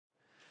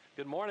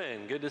Good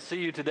morning. Good to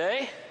see you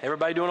today.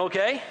 Everybody doing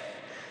okay?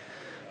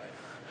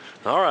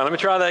 All right, let me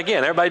try that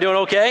again. Everybody doing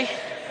okay?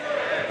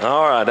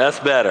 All right, that's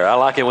better. I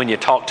like it when you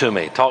talk to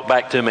me. Talk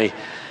back to me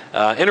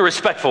in a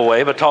respectful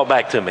way, but talk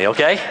back to me,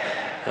 okay?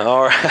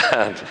 All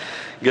right.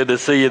 Good to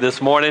see you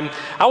this morning.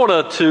 I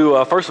wanted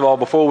to, first of all,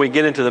 before we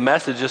get into the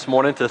message this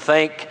morning, to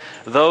thank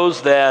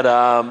those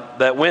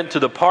that went to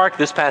the park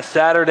this past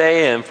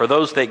Saturday, and for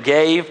those that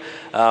gave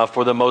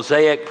for the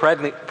Mosaic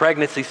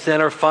Pregnancy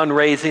Center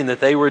fundraising that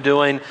they were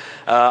doing.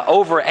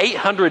 Over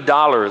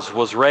 $800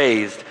 was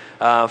raised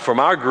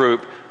from our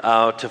group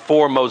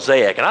for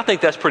Mosaic, and I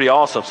think that's pretty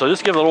awesome. So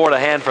just give the Lord a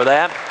hand for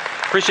that.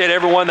 Appreciate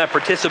everyone that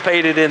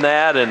participated in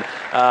that and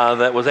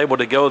that was able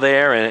to go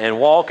there and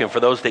walk. And for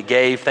those that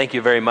gave, thank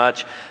you very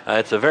much.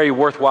 It's a very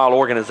worthwhile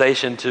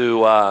organization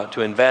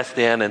to invest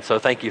in, and so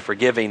thank you for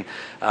giving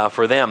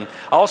for them.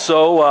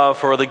 Also,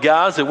 for the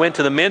guys that went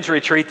to the men's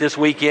retreat this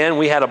weekend,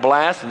 we had a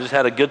blast and just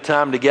had a good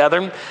time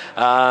together.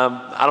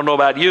 I don't know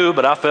about you,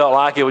 but I felt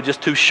like it was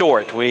just too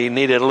short. We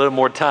needed a little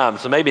more time.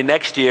 So maybe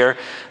next year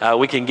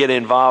we can get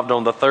involved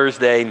on the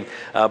Thursday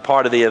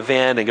part of the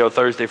event and go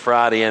Thursday,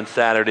 Friday, and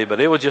Saturday. But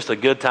it was just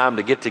a good time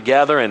to get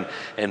together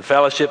and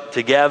fellowship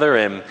together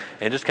and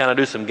just kind of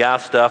do some guy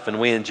stuff, and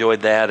we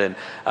enjoyed that. And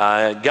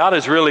God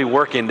is really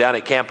working down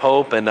at Camp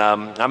Hope, and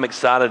I'm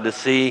excited to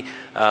see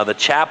the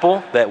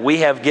chapel that we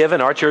have given.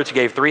 Our church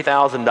gave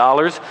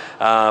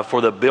 $3,000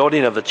 for the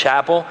building of the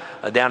chapel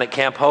down at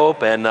Camp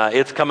Hope, and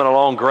it's coming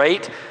along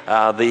great.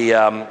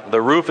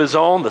 The roof is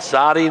on, the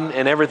siding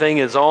and everything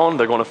is on.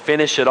 They're going to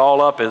finish it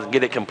all up and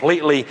get it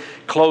completely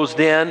closed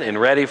in and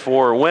ready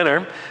for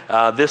winter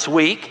this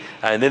week,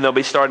 and then they'll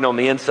be starting on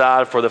the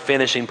inside for the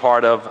finishing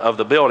part of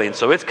the building.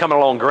 So it's coming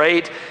along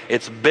great.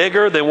 It's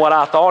bigger than what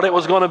I thought it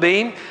was going to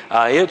be.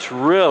 It's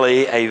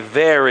really a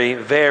very,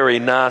 very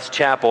nice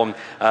chapel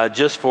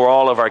just for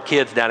all of our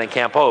kids down at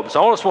Camp Hope.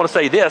 So I just want to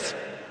say this.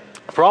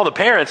 For all the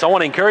parents, I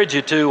want to encourage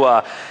you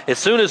to, as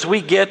soon as we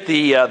get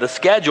the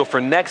schedule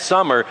for next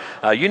summer,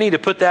 you need to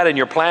put that in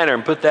your planner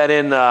and put that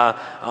in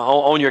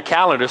on your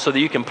calendar so that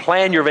you can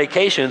plan your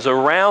vacations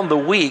around the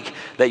week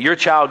that your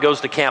child goes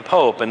to Camp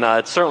Hope. And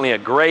it's certainly a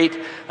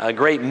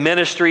great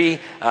ministry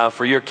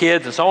for your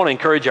kids. And so I want to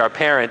encourage our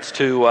parents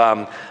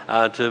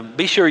to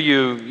be sure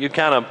you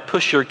kind of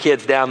push your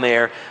kids down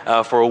there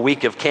for a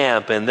week of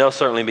camp, and they'll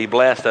certainly be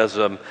blessed as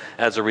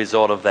a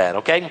result of that.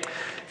 Okay.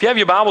 If you have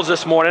your Bibles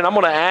this morning, I'm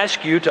going to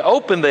ask you to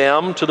open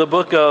them to the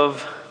book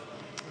of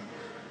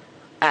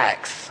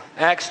Acts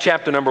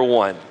chapter number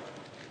 1.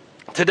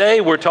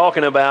 Today we're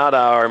talking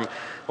about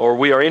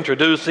we are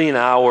introducing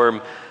our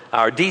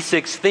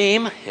D6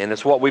 theme, and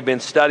it's what we've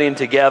been studying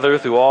together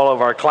through all of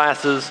our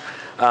classes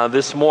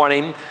this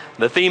morning.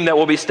 The theme that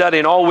we'll be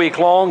studying all week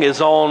long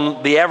is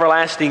on the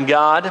everlasting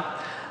God.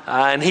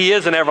 And He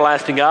is an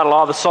everlasting God. A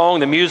lot of the song,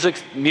 the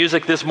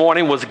music this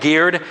morning was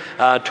geared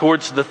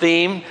towards the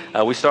theme.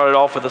 We started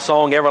off with the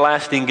song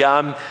 "Everlasting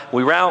God."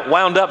 We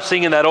wound up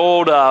singing that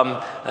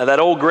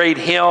old great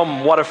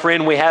hymn, "What a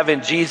Friend We Have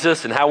in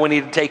Jesus," and how we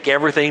need to take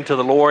everything to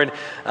the Lord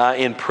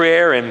in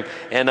prayer. And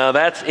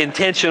that's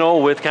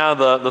intentional with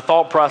kind of the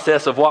thought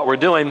process of what we're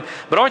doing.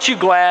 But aren't you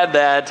glad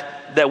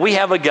that we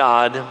have a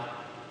God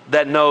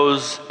that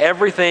knows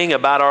everything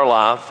about our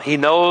life?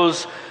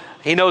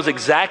 He knows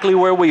exactly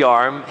where we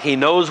are. He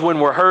knows when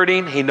we're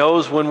hurting. He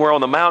knows when we're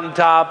on the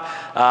mountaintop.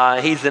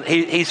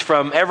 He's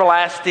from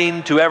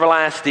everlasting to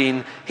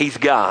everlasting. He's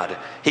God.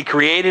 He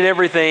created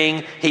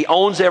everything. He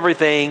owns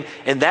everything.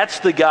 And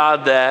that's the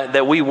God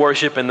that we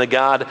worship and the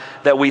God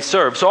that we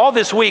serve. So all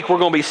this week we're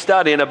going to be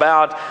studying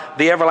about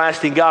the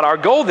everlasting God. Our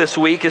goal this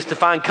week is to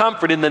find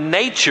comfort in the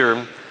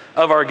nature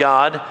of our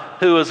God,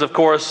 who is, of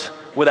course,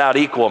 without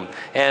equal.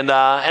 And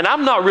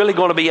I'm not really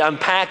going to be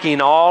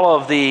unpacking all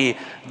of the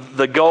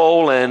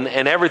goal and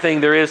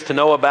everything there is to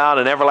know about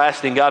an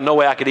everlasting God. No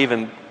way I could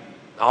even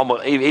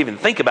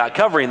think about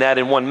covering that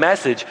in one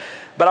message.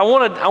 But I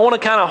want to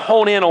kind of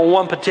hone in on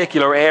one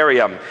particular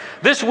area.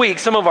 This week,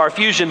 some of our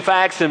fusion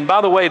facts, and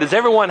by the way, does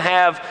everyone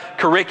have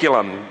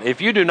curriculum?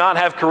 If you do not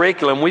have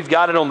curriculum, we've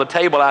got it on the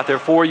table out there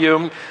for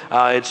you.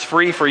 It's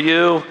free for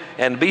you,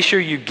 and be sure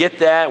you get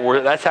that.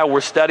 That's how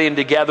we're studying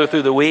together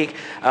through the week.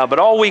 But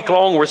all week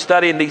long, we're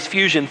studying these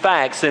fusion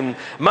facts. And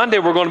Monday,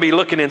 we're going to be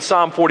looking in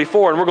Psalm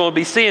 44, and we're going to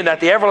be seeing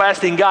that the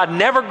everlasting God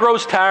never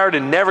grows tired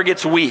and never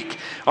gets weak.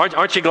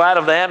 Aren't you glad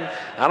of that?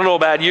 I don't know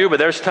about you, but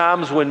there's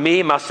times when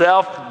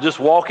myself, just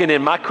walking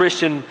in my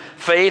Christian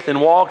faith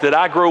and walk, that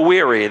I grow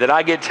weary, that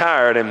I get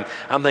tired, and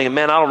I'm thinking,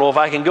 man, I don't know if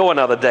I can go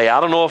another day. I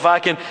don't know if I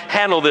can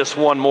handle this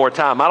one more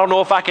time. I don't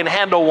know if I can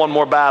handle one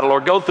more battle or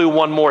go through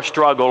one more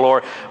struggle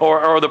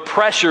or the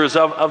pressures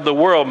of the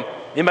world.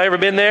 Anybody ever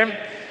been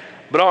there?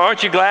 But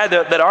aren't you glad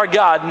that our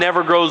God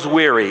never grows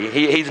weary?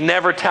 He's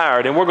never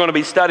tired. And we're going to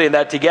be studying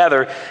that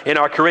together in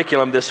our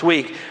curriculum this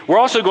week. We're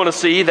also going to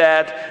see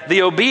that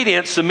the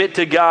obedient submit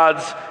to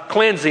God's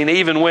cleansing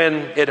even when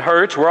it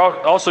hurts. We're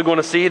also going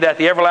to see that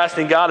the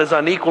everlasting God is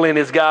unequal in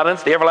His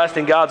guidance. The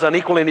everlasting God is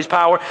unequal in His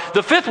power.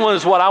 The fifth one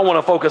is what I want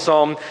to focus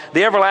on.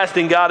 The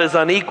everlasting God is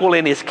unequal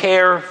in His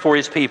care for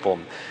His people.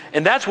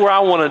 And that's where I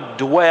want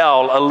to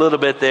dwell a little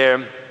bit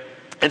there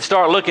and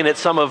start looking at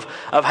some of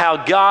how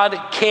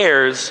God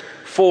cares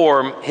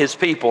for his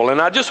people.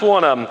 And I just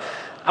want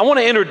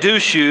to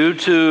introduce you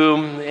to,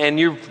 and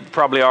you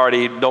probably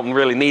already don't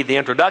really need the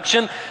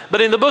introduction, but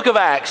in the book of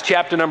Acts,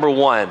 chapter number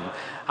 1,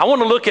 I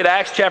want to look at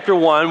Acts chapter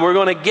 1. We're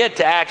going to get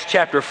to Acts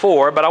chapter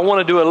 4, but I want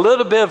to do a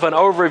little bit of an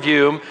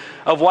overview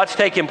of what's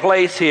taking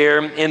place here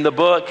in the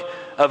book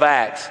of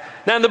Acts.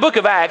 Now, in the book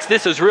of Acts,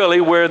 this is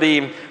really where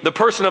the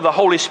person of the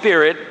Holy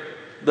Spirit,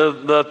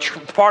 the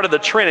part of the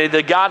Trinity,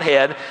 the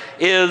Godhead,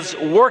 is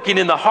working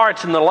in the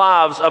hearts and the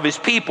lives of his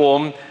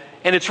people,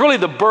 and it's really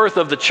the birth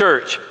of the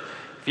church.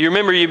 If you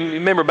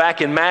remember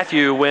back in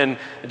Matthew when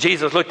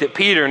Jesus looked at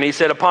Peter and he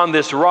said, "Upon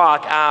this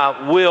rock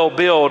I will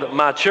build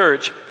my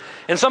church."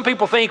 And some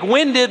people think,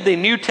 when did the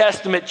New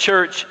Testament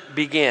church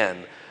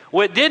begin?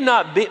 Well, it did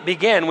not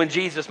begin when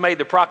Jesus made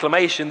the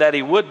proclamation that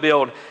he would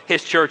build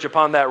his church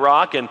upon that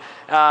rock. And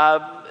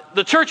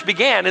the church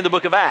began in the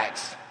book of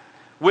Acts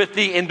with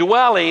the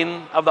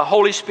indwelling of the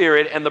Holy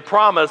Spirit and the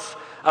promise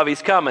of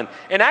his coming.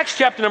 In Acts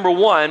chapter number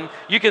 1,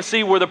 you can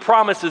see where the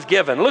promise is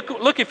given.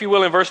 Look, if you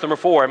will, in verse number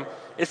 4.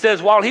 It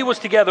says, "While he was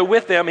together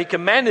with them, he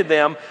commanded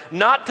them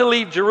not to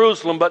leave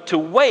Jerusalem, but to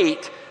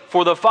wait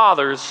for the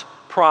Father's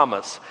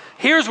promise."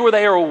 Here's where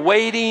they are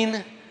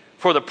waiting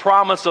for the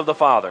promise of the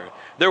Father.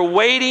 They're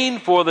waiting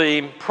for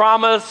the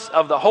promise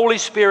of the Holy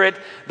Spirit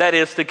that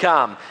is to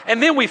come.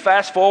 And then we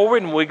fast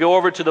forward and we go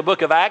over to the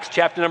book of Acts,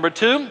 chapter number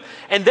 2,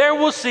 and there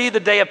we'll see the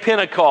day of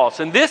Pentecost.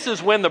 And this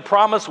is when the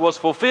promise was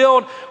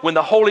fulfilled, when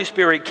the Holy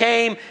Spirit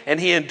came and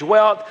he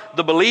indwelt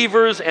the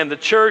believers, and the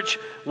church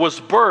was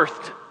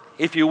birthed,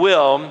 if you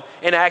will,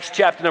 in Acts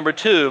chapter number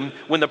 2,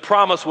 when the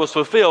promise was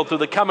fulfilled through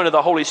the coming of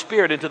the Holy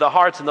Spirit into the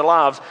hearts and the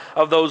lives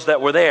of those that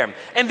were there.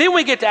 And then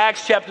we get to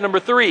Acts chapter number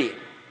 3.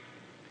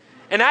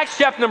 In Acts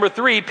chapter number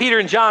 3, Peter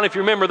and John, if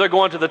you remember, they're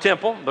going to the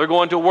temple. They're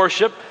going to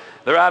worship.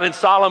 They're out in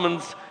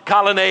Solomon's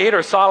colonnade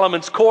or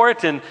Solomon's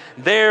court, and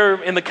there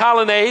in the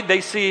colonnade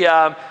they see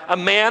a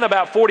man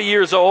about 40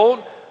 years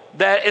old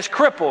that is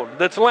crippled,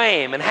 that's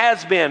lame, and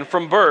has been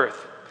from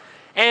birth.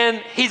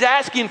 And he's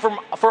asking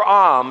for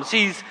alms.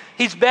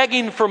 He's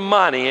begging for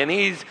money, and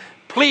he's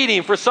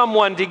pleading for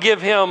someone to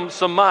give him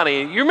some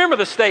money. You remember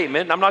the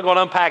statement. I'm not going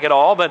to unpack it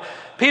all, but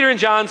Peter and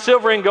John,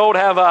 "Silver and gold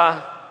have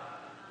I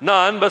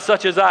none, but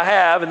such as I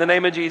have. In the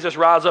name of Jesus,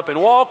 rise up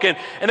and walk." And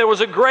there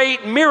was a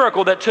great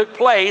miracle that took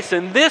place,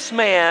 and this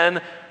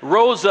man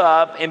rose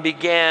up and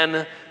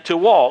began to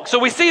walk. So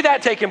we see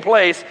that taking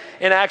place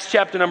in Acts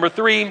chapter number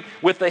 3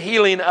 with the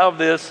healing of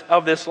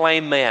this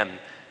lame man.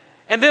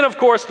 And then, of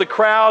course, the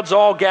crowds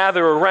all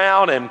gather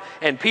around,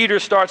 and Peter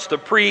starts to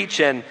preach,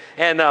 and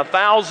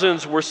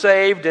thousands were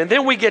saved. And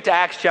then we get to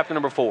Acts chapter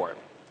number 4.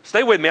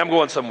 Stay with me, I'm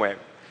going somewhere.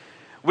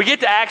 We get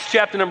to Acts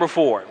chapter number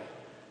 4.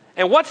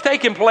 And what's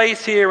taking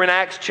place here in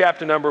Acts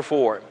chapter number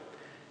 4?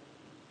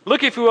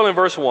 Look, if you will, in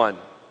verse 1.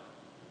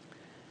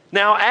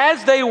 "Now,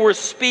 as they were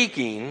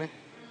speaking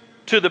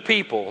to the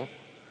people,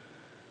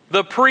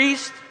 the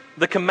priest,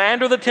 the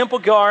commander of the temple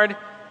guard,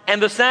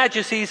 and the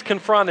Sadducees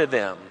confronted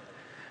them,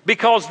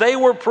 because they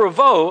were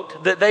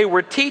provoked that they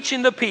were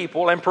teaching the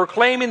people and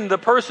proclaiming the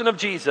person of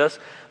Jesus,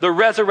 the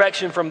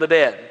resurrection from the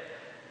dead."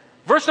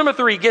 Verse number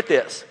 3, get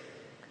this.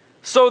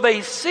 "So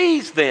they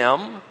seized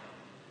them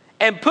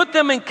and put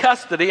them in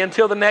custody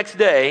until the next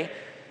day,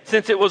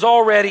 since it was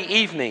already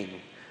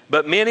evening.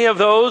 But many of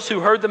those who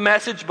heard the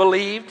message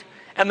believed,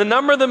 and the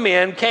number of the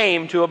men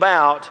came to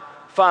about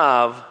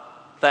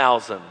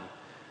 5,000.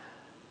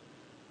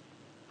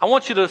 I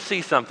want you to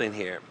see something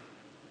here.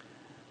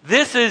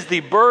 This is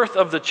the birth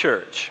of the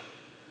church.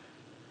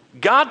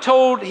 God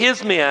told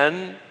his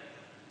men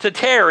to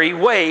tarry,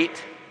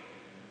 wait,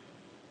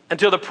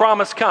 until the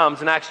promise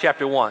comes in Acts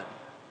chapter 1.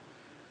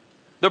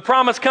 The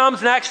promise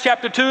comes in Acts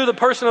chapter 2. The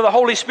person of the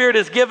Holy Spirit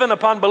is given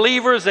upon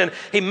believers, and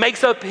he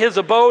makes up his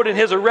abode and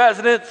his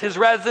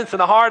residence in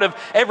the heart of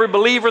every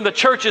believer, and the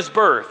church is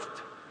birthed.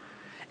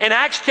 In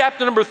Acts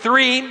chapter number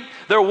 3,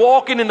 they're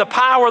walking in the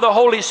power of the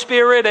Holy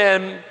Spirit,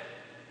 and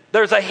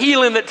there's a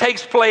healing that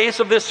takes place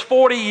of this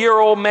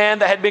 40-year-old man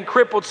that had been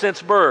crippled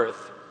since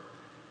birth.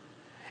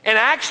 In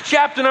Acts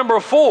chapter number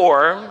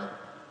 4,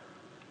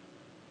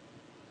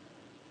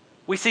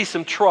 we see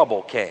some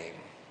trouble came.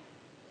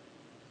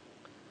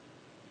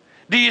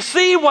 Do you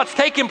see what's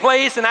taking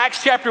place in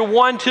Acts chapter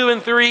 1, 2,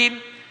 and 3?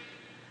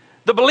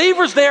 The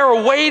believers there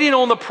are waiting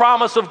on the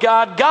promise of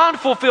God. God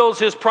fulfills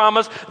his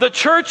promise. The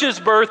church is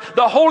birthed.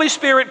 The Holy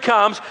Spirit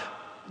comes.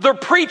 They're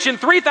preaching.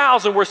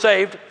 3,000 were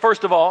saved,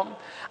 first of all.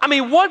 I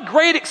mean, what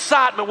great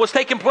excitement was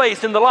taking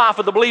place in the life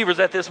of the believers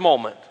at this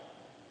moment.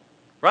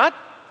 Right?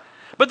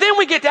 But then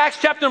we get to Acts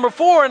chapter number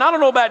 4, and I don't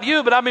know about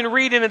you, but I've been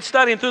reading and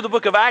studying through the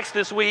book of Acts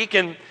this week,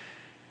 and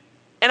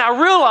I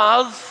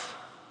realize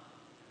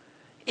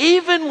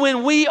even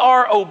when we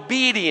are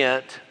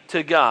obedient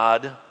to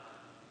God,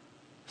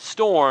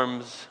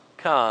 storms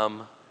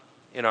come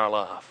in our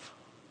life.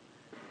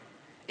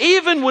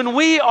 Even when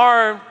we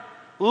are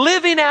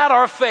living out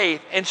our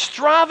faith and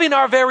striving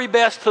our very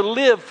best to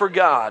live for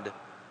God,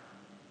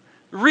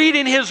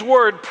 reading His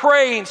Word,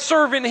 praying,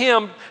 serving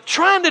Him,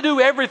 trying to do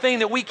everything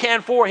that we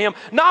can for Him,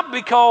 not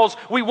because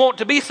we want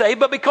to be saved,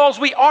 but because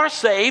we are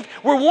saved.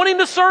 We're wanting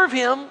to serve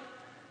Him.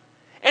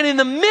 And in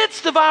the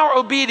midst of our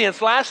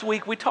obedience, last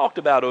week we talked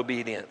about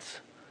obedience.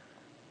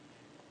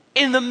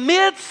 In the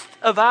midst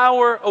of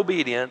our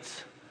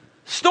obedience,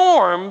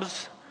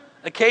 storms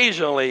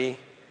occasionally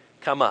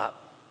come up.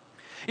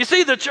 You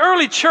see, the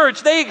early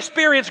church, they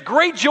experienced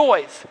great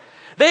joys.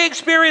 They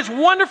experienced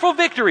wonderful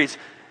victories.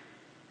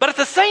 But at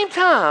the same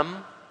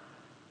time,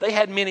 they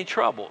had many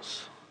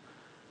troubles.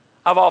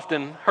 I've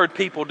often heard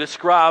people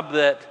describe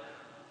that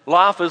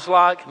life is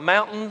like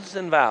mountains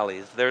and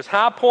valleys. There's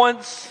high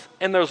points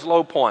and there's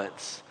low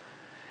points.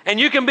 And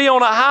you can be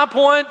on a high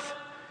point,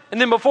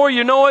 and then before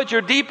you know it,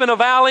 you're deep in a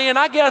valley. And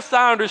I guess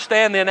I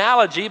understand the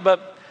analogy,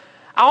 but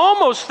I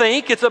almost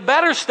think it's a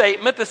better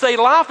statement to say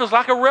life is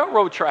like a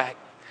railroad track.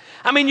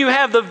 I mean, you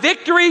have the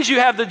victories, you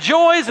have the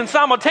joys, and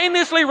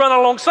simultaneously run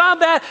alongside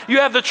that, you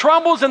have the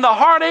troubles and the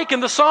heartache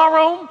and the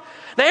sorrow.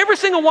 Now, every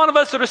single one of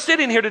us that are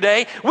sitting here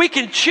today, we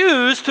can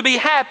choose to be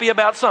happy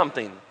about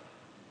something.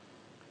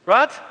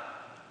 Right?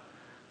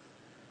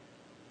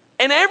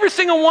 And every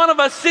single one of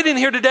us sitting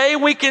here today,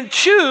 we can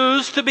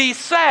choose to be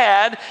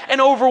sad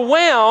and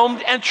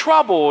overwhelmed and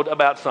troubled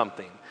about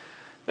something.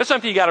 There's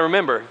something you got to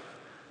remember.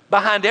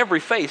 Behind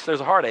every face,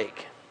 there's a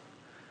heartache.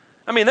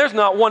 I mean, there's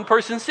not one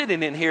person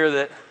sitting in here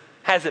that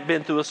hasn't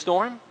been through a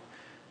storm.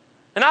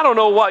 And I don't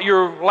know what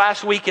your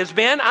last week has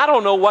been. I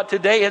don't know what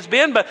today has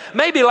been, but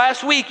maybe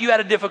last week you had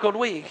a difficult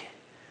week.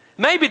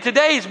 Maybe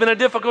today's been a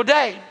difficult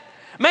day.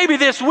 Maybe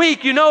this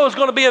week you know is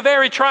going to be a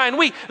very trying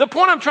week. The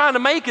point I'm trying to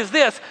make is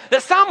this,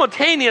 that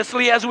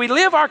simultaneously as we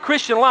live our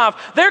Christian life,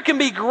 there can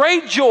be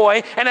great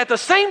joy, and at the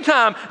same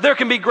time, there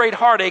can be great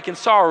heartache and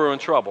sorrow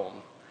and trouble.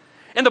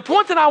 And the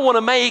point that I want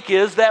to make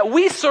is that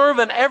we serve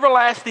an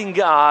everlasting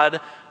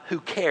God who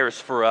cares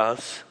for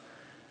us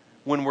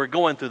when we're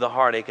going through the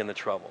heartache and the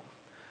trouble.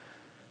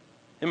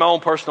 In my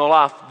own personal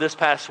life, this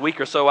past week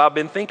or so, I've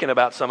been thinking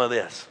about some of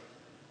this.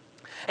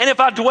 And if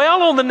I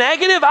dwell on the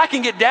negative, I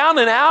can get down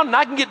and out and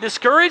I can get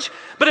discouraged.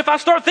 But if I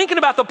start thinking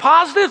about the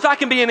positives, I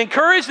can be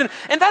encouraged.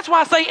 And that's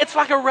why I say it's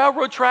like a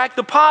railroad track.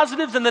 The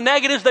positives and the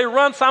negatives, they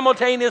run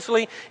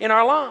simultaneously in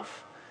our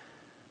life.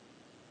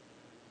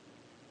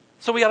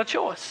 So we got a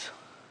choice.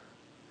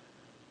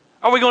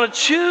 Are we going to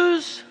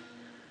choose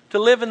to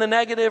live in the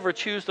negative or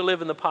choose to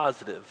live in the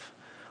positive?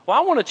 Well,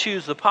 I want to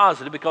choose the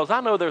positive because I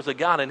know there's a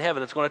God in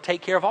heaven that's going to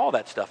take care of all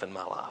that stuff in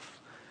my life.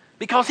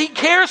 Because He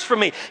cares for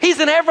me.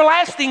 He's an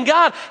everlasting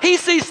God. He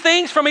sees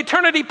things from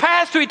eternity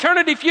past to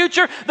eternity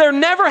future. There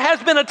never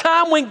has been a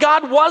time when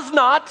God was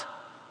not.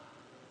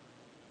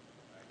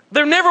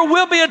 There never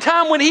will be a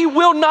time when He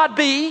will not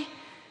be.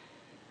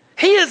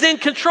 He is in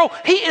control.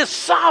 He is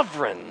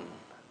sovereign.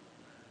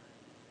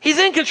 He's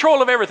in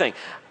control of everything.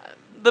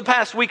 The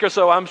past week or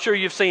so, I'm sure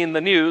you've seen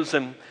the news,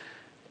 and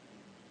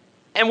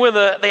with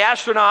the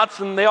astronauts,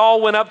 and they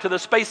all went up to the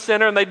Space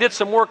Center, and they did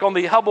some work on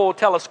the Hubble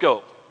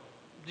telescope.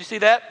 Did you see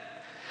that?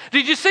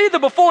 Did you see the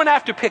before and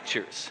after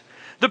pictures?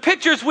 The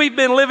pictures we've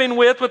been living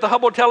with the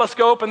Hubble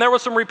telescope, and there were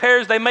some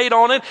repairs they made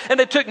on it, and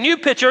they took new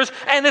pictures,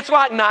 and it's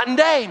like night and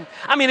day.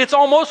 I mean, it's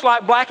almost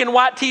like black and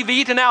white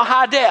TV to now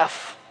high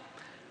def.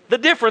 The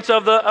difference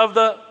of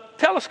the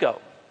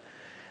telescope.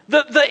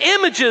 The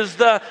images,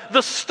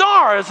 the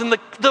stars, and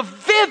the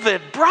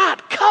vivid,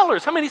 bright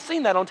colors. How many's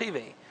seen that on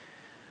TV?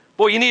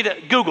 Boy, you need to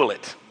Google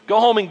it. Go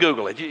home and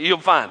Google it. You'll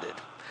find it.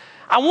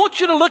 I want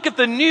you to look at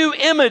the new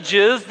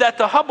images that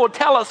the Hubble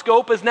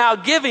telescope is now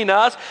giving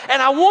us.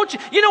 And I want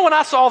you know when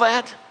I saw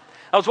that?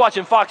 I was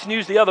watching Fox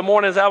News the other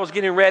morning as I was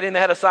getting ready, and they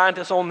had a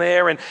scientist on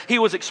there, and he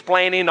was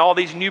explaining all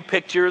these new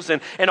pictures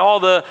and all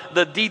the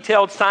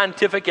detailed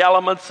scientific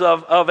elements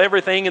of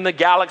everything in the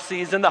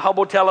galaxies and the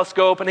Hubble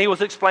telescope, and he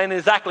was explaining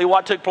exactly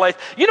what took place.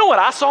 You know what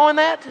I saw in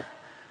that?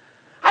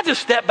 I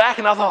just stepped back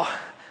and I thought,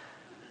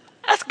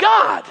 that's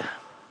God.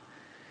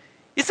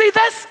 You see,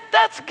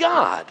 that's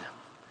God.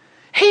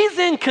 He's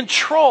in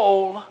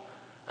control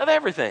of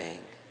everything.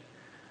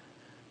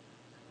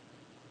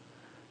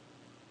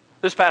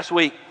 This past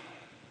week,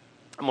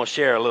 I'm going to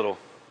share a little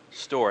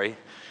story.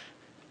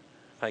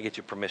 If I get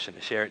your permission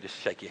to share it,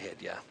 just shake your head,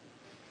 yeah.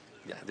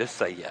 Yeah, just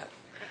say yeah.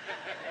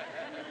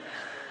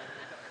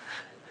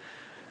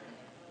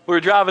 We were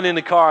driving in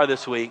the car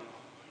this week,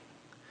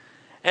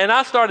 and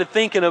I started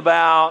thinking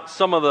about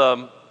some of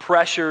the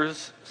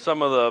pressures,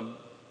 some of the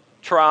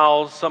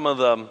trials, some of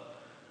the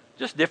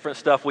just different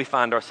stuff we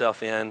find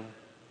ourselves in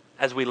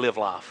as we live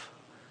life.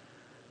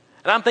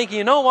 And I'm thinking,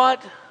 you know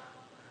what?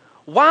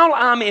 While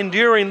I'm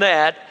enduring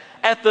that,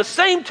 at the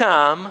same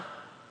time,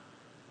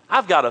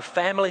 I've got a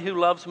family who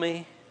loves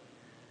me.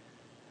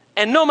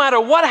 And no matter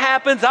what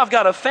happens, I've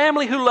got a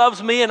family who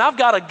loves me, and I've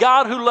got a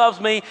God who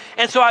loves me.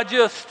 And so I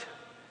just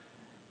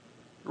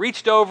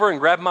reached over and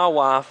grabbed my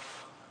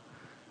wife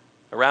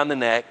around the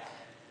neck,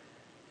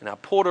 and I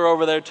pulled her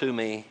over there to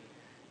me,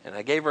 and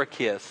I gave her a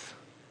kiss,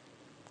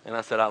 and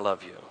I said, I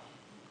love you.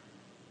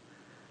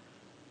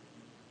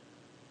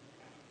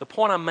 The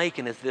point I'm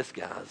making is this,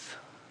 guys.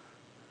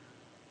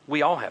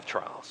 We all have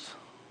trials.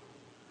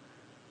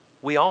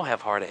 We all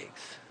have heartaches.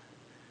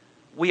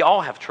 We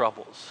all have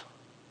troubles.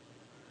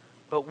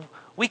 But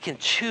we can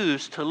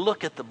choose to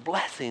look at the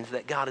blessings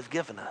that God has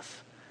given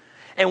us.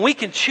 And we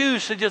can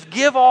choose to just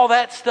give all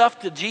that stuff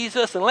to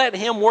Jesus and let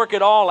him work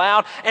it all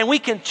out. And we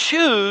can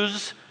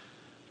choose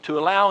to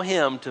allow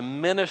him to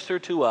minister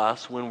to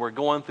us when we're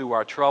going through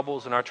our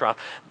troubles and our trials.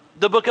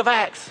 The book of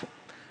Acts.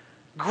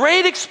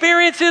 Great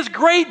experiences,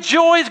 great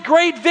joys,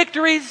 great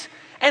victories,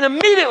 and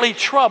immediately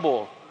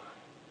trouble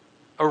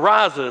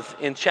arises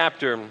in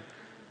chapter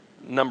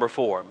number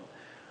 4.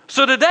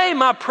 So today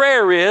my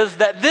prayer is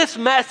that this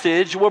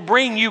message will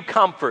bring you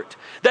comfort,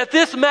 that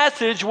this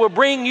message will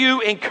bring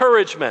you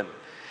encouragement.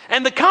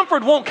 And the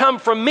comfort won't come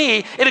from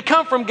me, it'll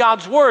come from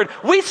God's word.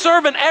 We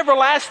serve an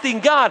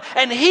everlasting God,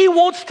 and he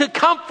wants to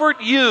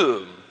comfort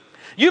you.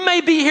 You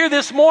may be here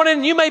this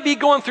morning, you may be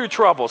going through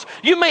troubles.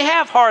 You may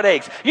have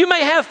heartaches. You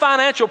may have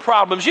financial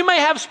problems. You may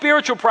have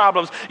spiritual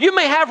problems. You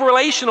may have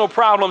relational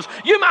problems.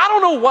 I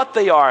don't know what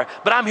they are,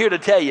 but I'm here to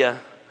tell you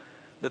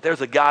that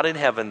there's a God in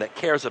heaven that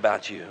cares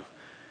about you.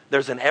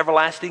 There's an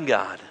everlasting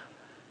God,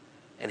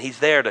 and he's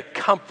there to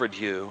comfort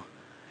you,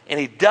 and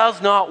he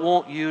does not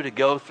want you to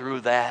go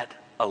through that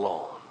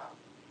alone.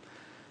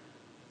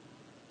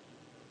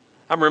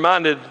 I'm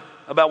reminded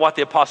about what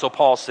the Apostle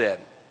Paul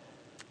said.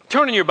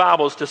 Turn in your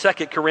Bibles to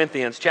 2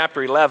 Corinthians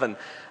chapter 11.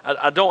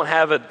 I don't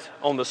have it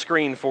on the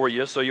screen for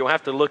you, so you'll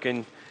have to look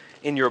in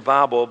your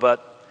Bible,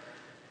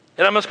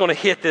 and I'm just going to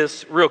hit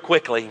this real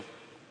quickly.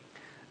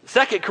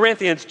 2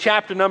 Corinthians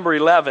chapter number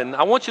 11,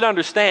 I want you to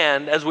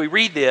understand as we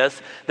read this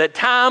that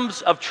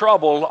times of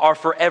trouble are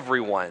for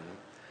everyone.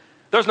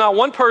 There's not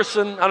one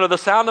person under the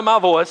sound of my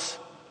voice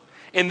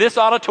in this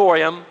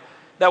auditorium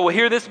that will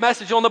hear this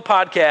message on the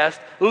podcast.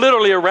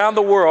 Literally around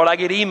the world, I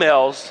get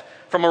emails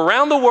from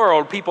around the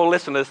world, people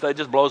listen to this, that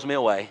just blows me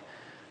away.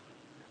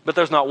 But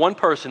there's not one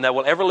person that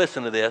will ever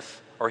listen to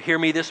this or hear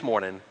me this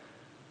morning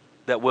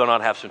that will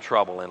not have some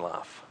trouble in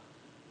life.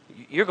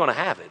 You're going to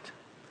have it.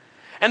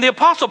 And the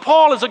Apostle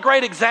Paul is a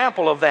great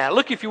example of that.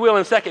 Look, if you will,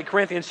 in 2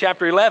 Corinthians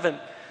chapter 11.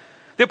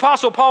 The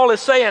Apostle Paul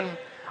is saying,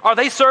 are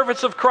they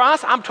servants of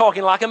Christ? I'm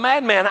talking like a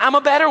madman. I'm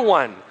a better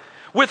one.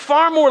 With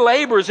far more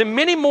labors and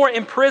many more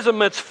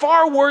imprisonments,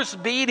 far worse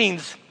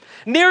beatings,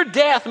 near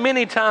death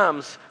many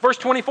times. Verse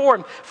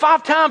 24,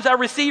 5 times I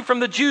received from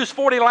the Jews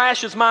 40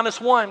 lashes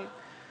minus 1.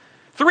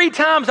 3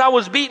 times I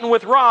was beaten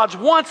with rods.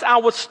 Once I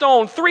was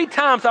stoned. 3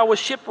 times I was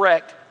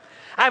shipwrecked.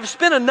 I have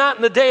spent a night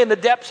and a day in the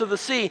depths of the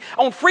sea.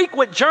 On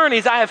frequent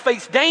journeys I have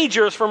faced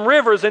dangers from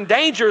rivers and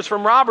dangers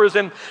from robbers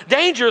and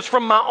dangers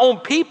from my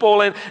own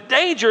people and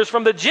dangers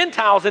from the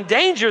Gentiles and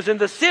dangers in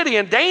the city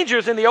and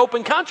dangers in the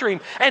open country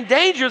and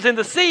dangers in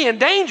the sea and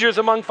dangers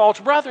among false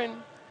brethren.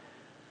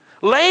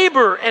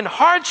 Labor and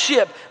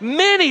hardship,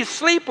 many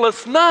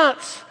sleepless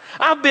nights.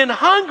 I've been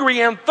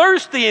hungry and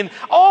thirsty and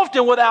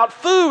often without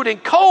food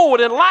and cold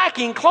and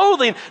lacking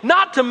clothing,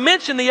 not to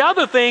mention the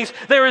other things.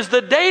 There is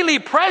the daily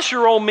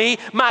pressure on me,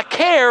 my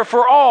care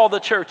for all the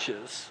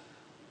churches.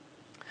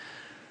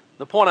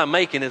 The point I'm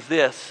making is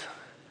this.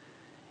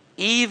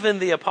 Even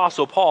the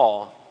Apostle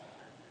Paul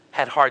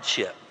had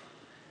hardship.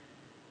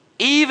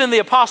 Even the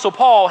Apostle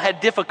Paul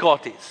had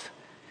difficulties.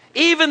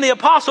 Even the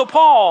Apostle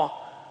Paul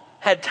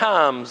had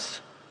times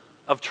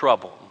of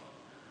trouble.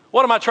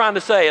 What am I trying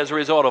to say as a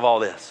result of all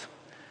this?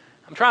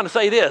 I'm trying to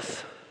say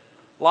this.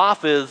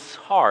 Life is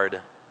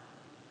hard.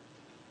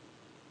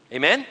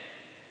 Amen?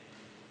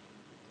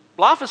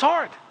 Life is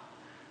hard.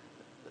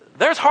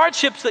 There's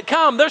hardships that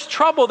come. There's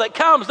trouble that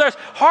comes. There's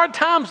hard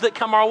times that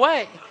come our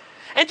way.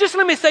 And just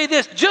let me say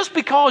this. Just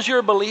because you're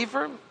a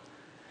believer,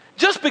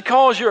 just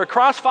because you're a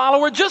Christ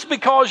follower, just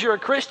because you're a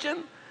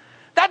Christian,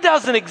 that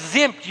doesn't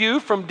exempt you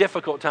from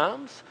difficult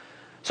times.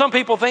 Some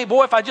people think,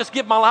 boy, if I just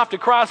give my life to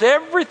Christ,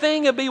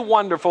 everything will be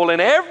wonderful and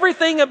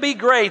everything will be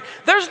great.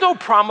 There's no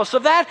promise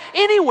of that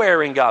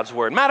anywhere in God's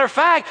Word. Matter of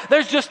fact,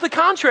 there's just the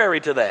contrary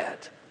to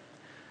that.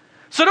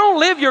 So don't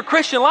live your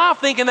Christian life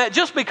thinking that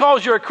just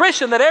because you're a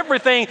Christian that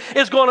everything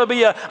is going to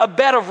be a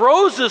bed of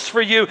roses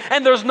for you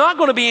and there's not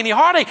going to be any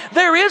heartache.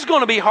 There is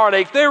going to be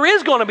heartache. There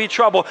is going to be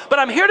trouble. But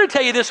I'm here to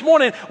tell you this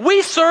morning,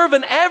 we serve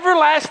an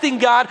everlasting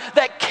God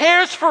that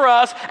cares for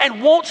us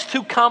and wants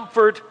to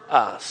comfort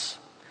us.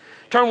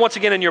 Turn once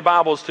again in your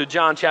Bibles to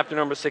John chapter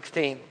number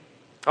 16.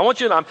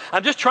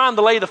 I'm just trying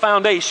to lay the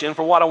foundation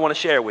for what I want to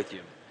share with you.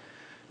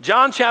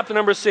 John chapter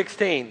number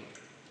 16.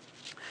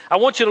 I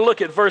want you to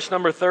look at verse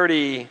number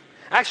 30.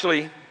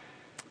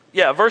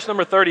 Verse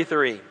number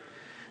 33.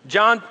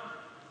 John,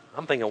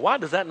 I'm thinking, why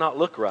does that not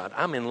look right?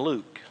 I'm in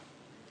Luke.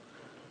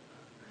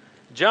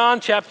 John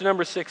chapter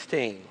number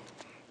 16.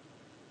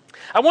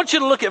 I want you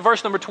to look at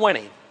verse number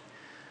 20.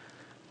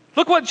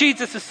 Look what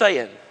Jesus is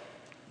saying.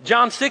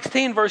 John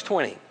 16, verse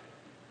 20.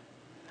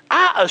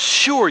 I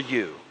assure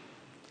you,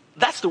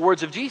 that's the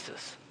words of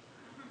Jesus.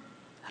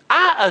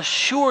 I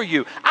assure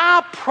you,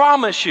 I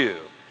promise you,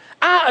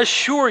 I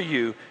assure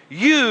you,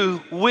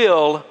 you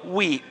will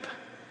weep.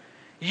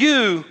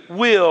 You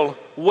will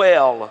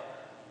wail,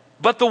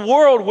 but the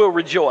world will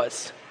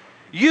rejoice.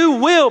 You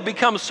will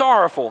become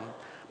sorrowful,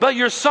 but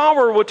your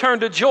sorrow will turn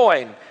to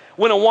joy.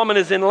 When a woman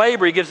is in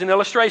labor, he gives an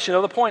illustration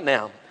of the point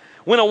now.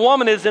 When a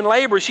woman is in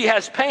labor, she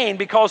has pain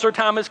because her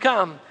time has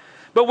come.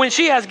 But when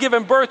she has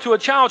given birth to a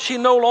child, she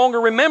no longer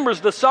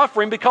remembers the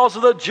suffering because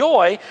of the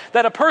joy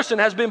that a person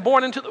has been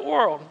born into the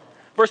world.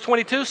 Verse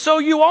 22, so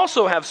you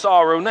also have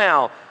sorrow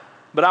now,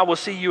 but I will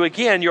see you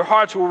again. Your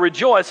hearts will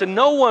rejoice, and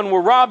no one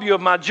will rob you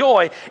of my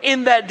joy.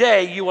 In that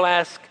day you will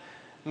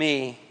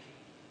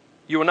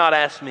not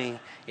ask me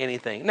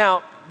anything.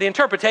 Now, the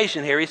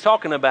interpretation here, he's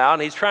talking about,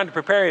 and he's trying to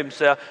prepare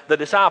himself, the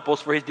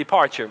disciples, for his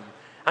departure.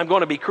 I'm going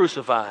to be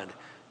crucified.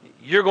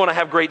 You're going to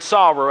have great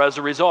sorrow as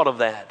a result of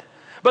that.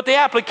 But the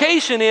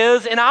application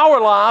is, in our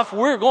life,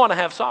 we're going to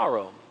have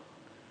sorrow.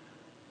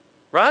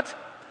 Right?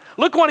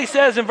 Look what he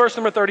says in verse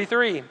number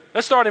 33.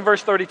 Let's start in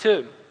verse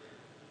 32.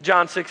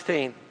 John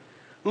 16.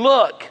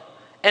 Look,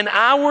 an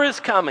hour is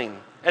coming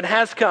and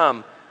has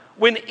come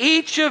when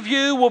each of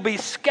you will be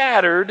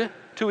scattered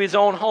to his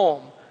own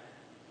home,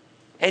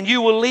 and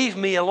you will leave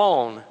me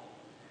alone.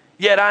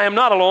 Yet I am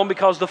not alone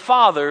because the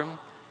Father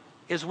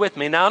is with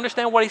me. Now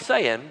understand what he's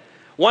saying.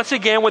 Once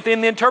again,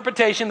 within the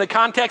interpretation, the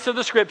context of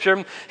the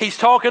scripture, he's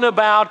talking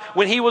about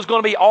when he was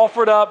going to be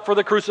offered up for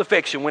the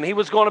crucifixion, when he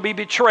was going to be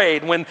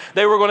betrayed, when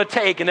they were going to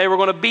take and they were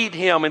going to beat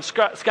him and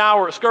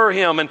scour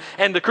him,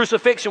 and the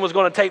crucifixion was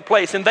going to take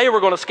place, and they were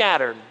going to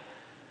scatter.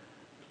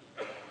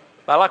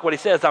 I like what he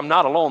says, I'm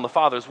not alone, the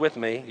Father's with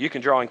me. You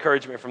can draw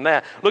encouragement from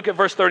that. Look at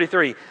verse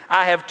 33.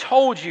 I have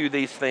told you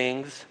these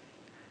things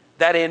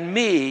that in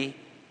me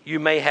you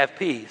may have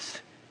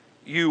peace.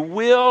 You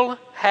will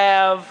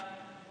have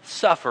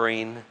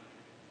suffering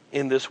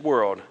in this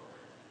world,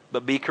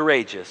 but be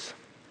courageous,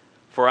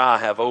 for I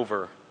have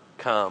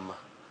overcome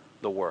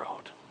the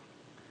world.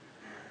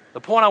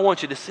 The point I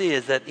want you to see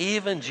is that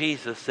even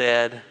Jesus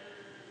said,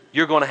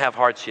 you're going to have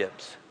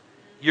hardships.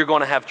 You're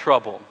going to have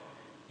trouble.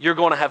 You're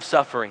going to have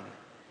suffering.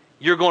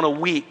 You're going to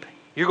weep.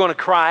 You're going to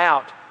cry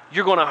out.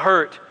 You're going to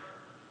hurt.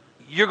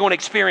 You're going to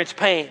experience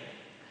pain.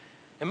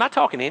 Am I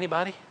talking to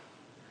anybody?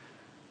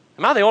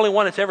 Am I the only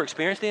one that's ever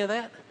experienced any of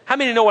that? How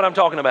many know what I'm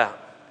talking about?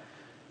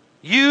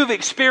 You've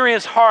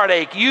experienced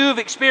heartache. You've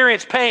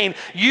experienced pain.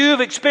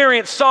 You've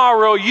experienced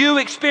sorrow. You've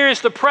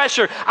experienced the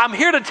pressure. I'm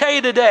here to tell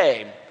you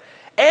today,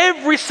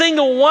 every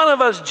single one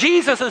of us,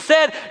 Jesus has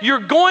said, you're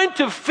going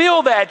to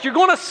feel that. You're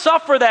going to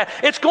suffer that.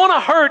 It's going to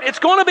hurt. It's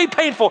going to be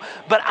painful.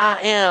 But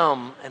I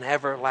am an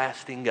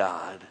everlasting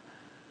God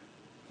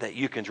that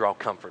you can draw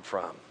comfort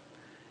from.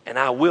 And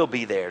I will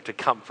be there to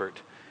comfort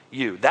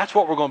you. That's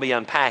what we're going to be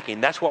unpacking.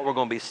 That's what we're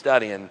going to be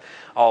studying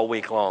all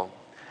week long.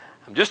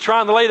 I'm just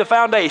trying to lay the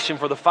foundation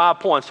for the 5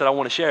 points that I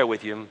want to share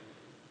with you.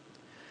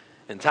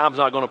 And time's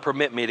not going to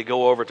permit me to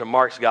go over to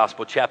Mark's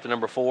Gospel, chapter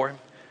number 4.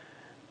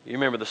 You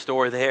remember the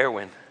story there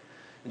when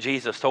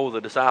Jesus told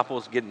the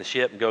disciples, get in the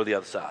ship and go to the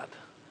other side.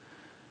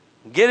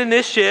 Get in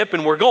this ship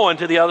and we're going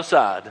to the other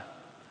side.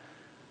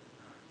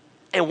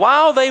 And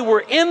while they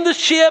were in the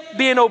ship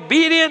being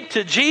obedient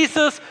to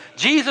Jesus,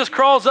 Jesus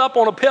crawls up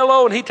on a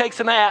pillow and he takes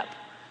a nap.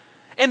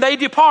 And they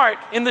depart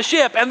in the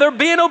ship, and they're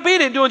being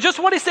obedient, doing just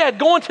what he said,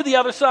 going to the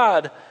other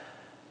side.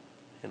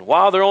 And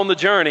while they're on the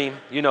journey,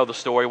 you know the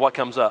story, what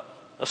comes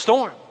up? A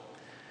storm.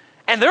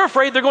 And they're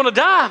afraid they're going to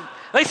die.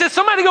 They said,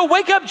 somebody go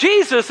wake up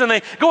Jesus. And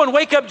they go and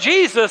wake up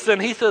Jesus,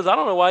 and he says, I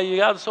don't know why you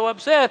guys are so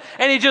upset.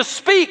 And he just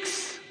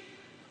speaks.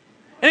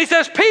 And he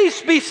says,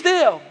 peace, be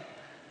still.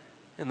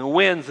 And the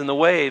winds and the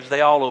waves, they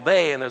all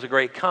obey, and there's a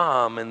great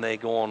calm, and they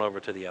go on over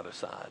to the other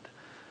side.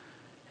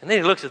 And then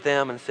he looks at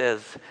them and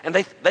says, and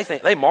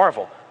they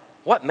marvel,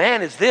 what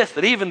man is this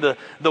that even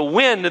the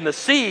wind and the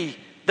sea,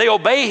 they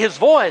obey his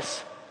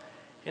voice?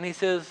 And he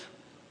says,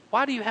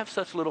 why do you have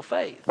such little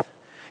faith?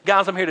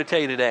 Guys, I'm here to tell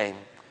you today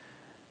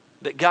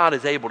that God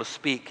is able to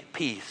speak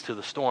peace to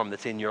the storm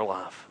that's in your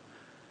life.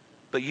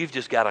 But you've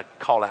just got to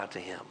call out to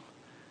him.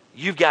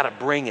 You've got to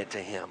bring it to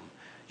him.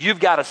 You've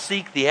got to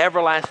seek the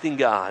everlasting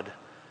God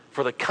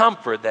for the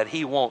comfort that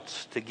he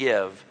wants to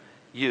give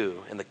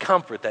you and the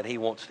comfort that he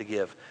wants to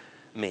give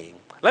me.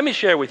 Let me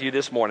share with you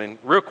this morning,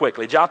 real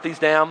quickly. Jot these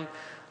down.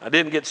 I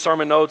didn't get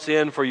sermon notes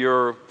in for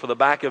the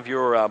back of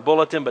your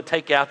bulletin, but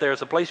take out there.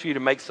 It's a place for you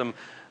to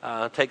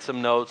take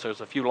some notes.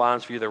 There's a few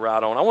lines for you to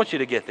write on. I want you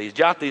to get these.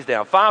 Jot these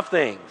down. 5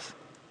 things.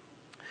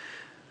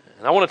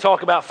 And I want to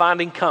talk about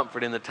finding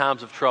comfort in the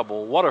times of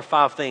trouble. What are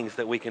 5 things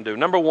that we can do?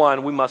 Number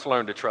 1, we must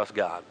learn to trust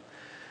God.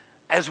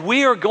 As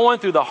we are going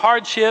through the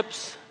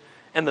hardships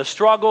and the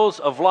struggles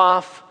of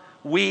life,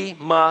 we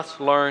must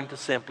learn to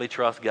simply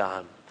trust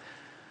God.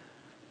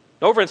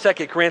 Over in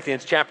 2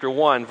 Corinthians chapter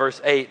 1,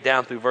 verse 8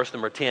 down through verse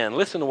number 10,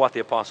 listen to what the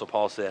Apostle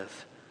Paul says.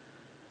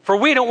 For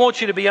we don't want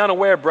you to be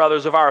unaware,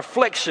 brothers, of our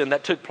affliction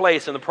that took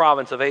place in the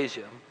province of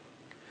Asia.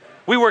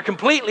 We were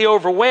completely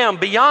overwhelmed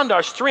beyond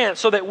our strength,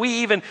 so that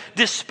we even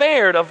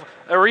despaired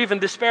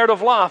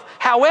of life.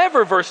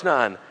 However, verse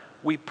 9,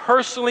 we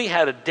personally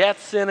had a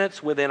death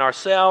sentence within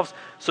ourselves,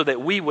 so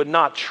that we would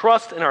not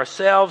trust in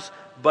ourselves,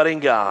 but in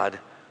God,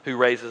 who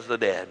raises the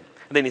dead.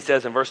 And then he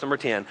says in verse number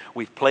 10,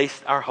 we've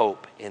placed our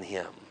hope in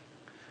him.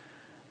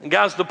 And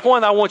guys, the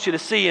point I want you to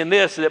see in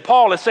this is that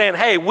Paul is saying,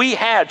 hey, we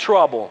had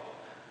trouble.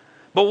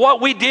 But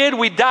what we did,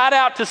 we died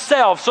out to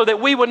self so that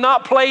we would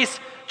not place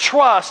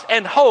trust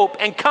and hope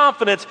and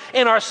confidence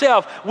in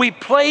ourselves. We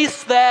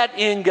place that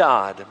in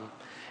God.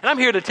 And I'm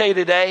here to tell you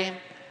today,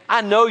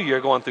 I know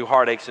you're going through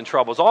heartaches and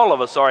troubles. All of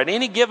us are. At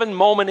any given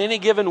moment, any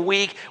given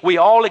week, we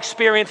all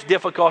experience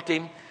difficulty.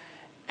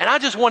 And I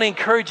just want to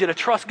encourage you to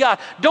trust God.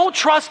 Don't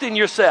trust in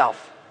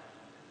yourself.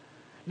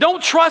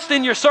 Don't trust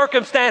in your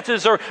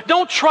circumstances, or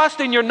don't trust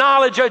in your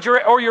knowledge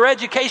or your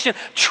education.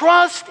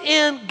 Trust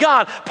in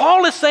God.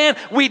 Paul is saying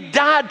we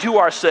died to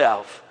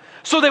ourselves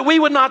so that we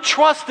would not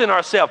trust in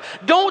ourselves.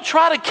 Don't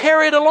try to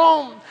carry it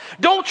alone.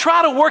 Don't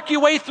try to work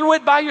your way through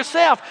it by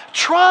yourself.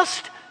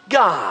 Trust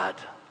God.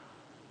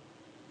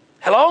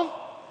 Hello?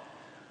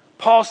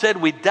 Paul said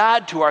we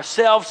died to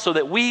ourselves so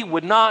that we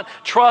would not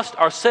trust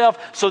ourselves,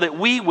 so that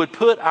we would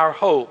put our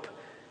hope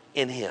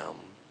in Him.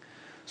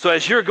 So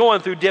as you're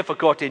going through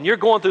difficulty and you're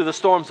going through the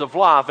storms of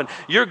life and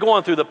you're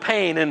going through the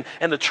pain and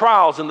the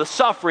trials and the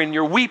suffering,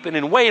 you're weeping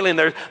and wailing,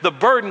 the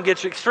burden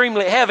gets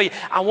extremely heavy,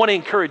 I want to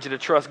encourage you to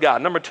trust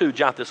God. Number 2,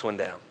 jot this one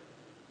down.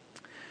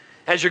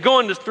 As you're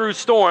going through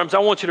storms, I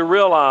want you to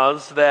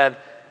realize that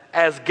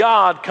as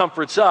God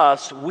comforts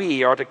us,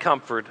 we are to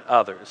comfort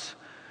others.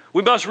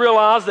 We must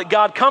realize that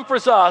God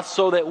comforts us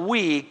so that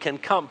we can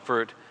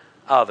comfort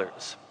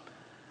others.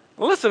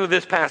 Listen to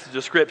this passage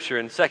of Scripture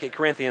in 2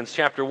 Corinthians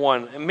chapter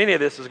 1. And many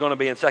of this is going to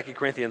be in 2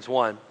 Corinthians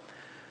 1.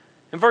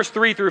 In verse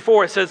 3 through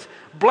 4, it says,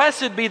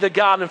 "Blessed be the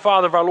God and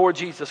Father of our Lord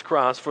Jesus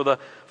Christ, for the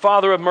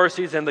Father of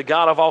mercies and the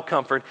God of all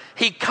comfort.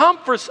 He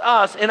comforts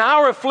us in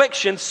our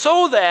affliction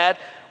so that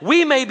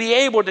we may be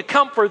able to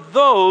comfort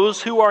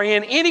those who are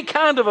in any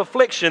kind of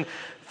affliction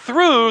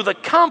through the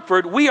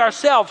comfort we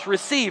ourselves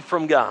receive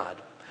from God."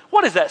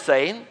 What is that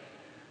saying?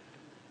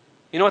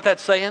 You know what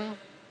that's saying?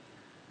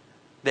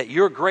 That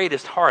your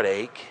greatest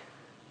heartache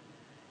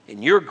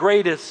and your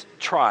greatest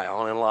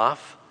trial in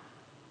life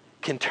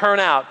can turn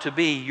out to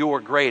be your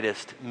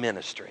greatest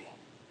ministry.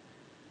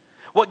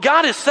 What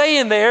God is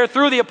saying there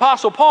through the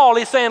Apostle Paul,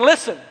 he's saying,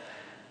 listen,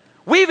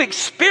 we've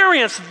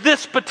experienced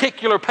this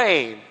particular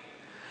pain,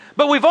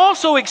 but we've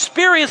also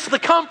experienced the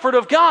comfort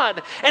of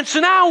God. And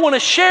so now I want to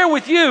share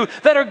with you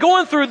that are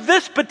going through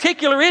this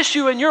particular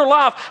issue in your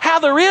life, how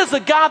there is a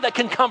God that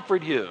can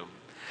comfort you.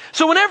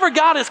 So whenever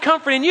God is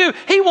comforting you,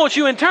 He wants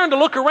you in turn to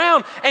look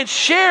around and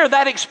share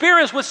that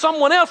experience with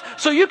someone else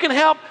so you can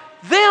help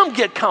them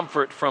get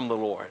comfort from the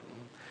Lord.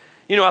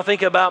 You know, I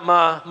think about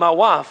my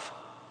wife,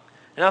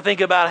 and I think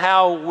about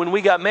how when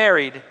we got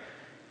married,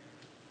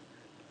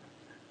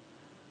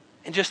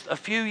 and just a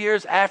few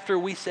years after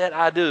we said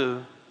I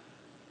do,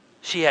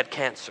 she had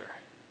cancer.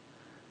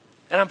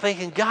 And I'm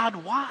thinking, God,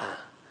 why?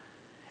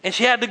 And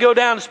she had to go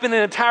down and spend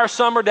an entire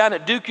summer down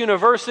at Duke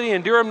University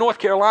in Durham, North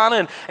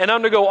Carolina, and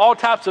undergo all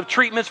types of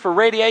treatments for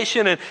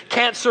radiation and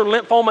cancer,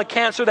 lymphoma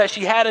cancer that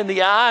she had in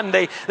the eye. And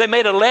they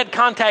made a lead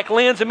contact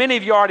lens, and many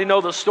of you already know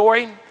the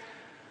story.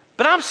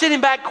 But I'm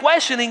sitting back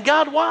questioning,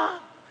 God, why?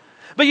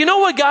 But you know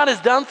what God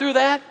has done through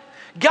that?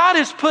 God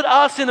has put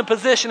us in a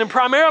position, and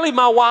primarily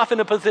my wife in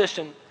a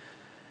position,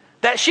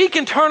 that she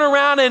can turn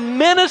around and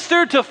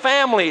minister to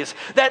families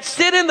that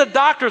sit in the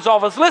doctor's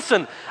office.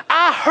 Listen,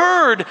 I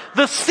heard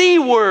the C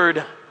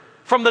word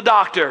from the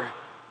doctor.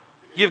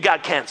 You've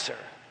got cancer.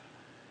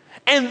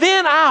 And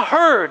then I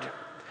heard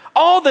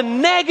all the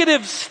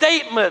negative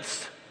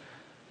statements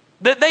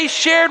that they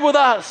shared with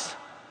us.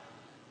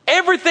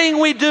 Everything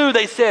we do,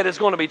 they said, is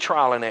going to be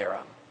trial and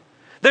error.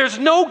 There's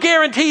no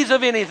guarantees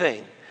of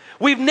anything.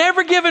 We've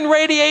never given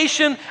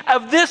radiation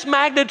of this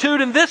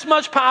magnitude and this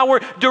much power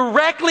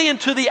directly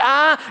into the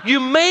eye. You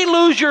may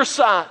lose your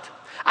sight.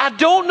 I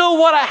don't know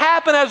what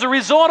happened as a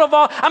result of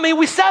all. I mean,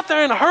 we sat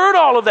there and heard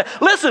all of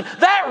that. Listen,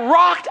 that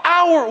rocked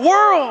our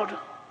world.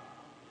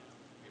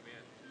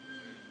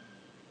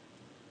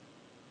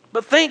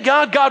 But thank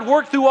God, God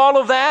worked through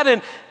all of that,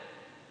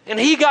 and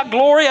He got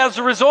glory as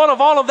a result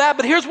of all of that.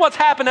 But here's what's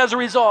happened as a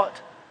result.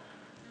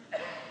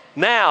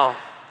 Now,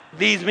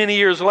 these many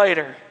years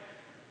later,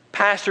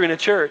 pastoring a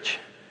church,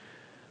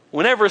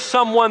 whenever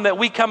someone that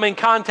we come in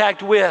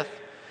contact with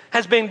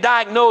has been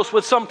diagnosed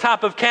with some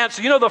type of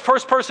cancer, you know the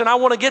first person I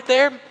want to get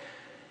there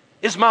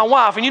is my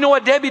wife. And you know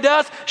what Debbie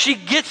does? She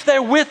gets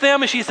there with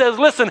them and she says,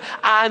 listen,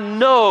 I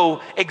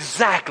know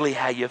exactly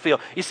how you feel.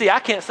 You see, I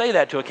can't say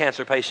that to a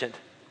cancer patient.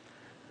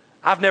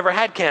 I've never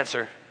had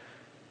cancer.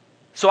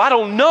 So I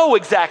don't know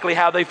exactly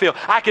how they feel.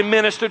 I can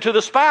minister to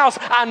the spouse.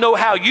 I know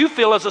how you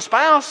feel as a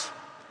spouse.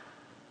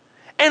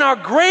 And our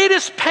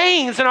greatest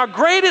pains and our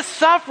greatest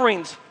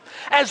sufferings,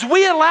 as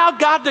we allow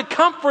God to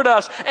comfort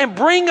us and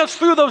bring us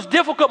through those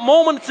difficult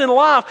moments in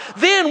life,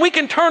 then we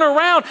can turn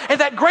around and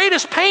that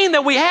greatest pain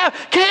that we have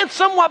can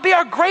somewhat be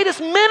our greatest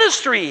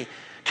ministry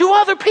to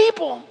other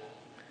people.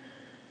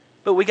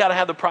 But we got to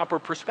have the proper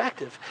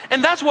perspective.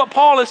 And that's what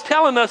Paul is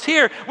telling us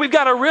here. We've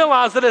got to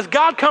realize that as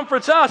God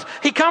comforts us,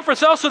 He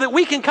comforts us so that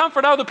we can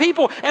comfort other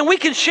people and we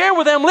can share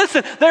with them,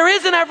 listen, there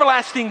is an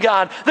everlasting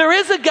God. There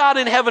is a God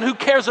in heaven who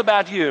cares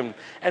about you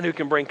and who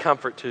can bring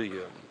comfort to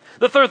you.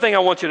 The third thing I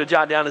want you to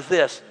jot down is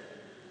this.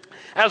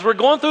 As we're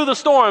going through the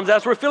storms,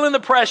 as we're feeling the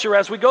pressure,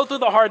 as we go through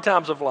the hard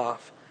times of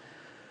life,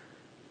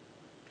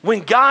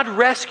 when God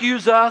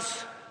rescues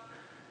us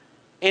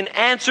in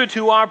answer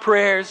to our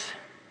prayers,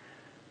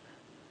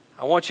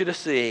 I want you to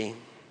see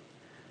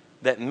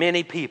that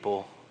many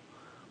people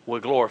will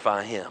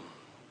glorify Him.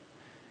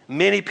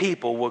 Many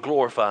people will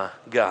glorify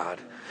God.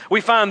 We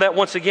find that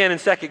once again in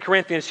 2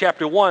 Corinthians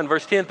chapter 1,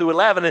 verse 10 through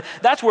 11. And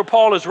that's where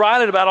Paul is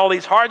writing about all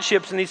these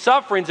hardships and these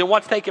sufferings and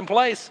what's taking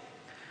place.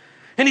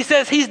 And he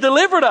says He's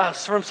delivered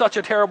us from such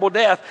a terrible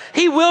death.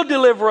 He will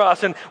deliver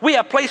us, and we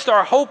have placed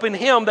our hope in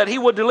Him that He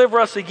will deliver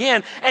us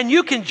again. And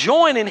you can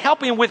join in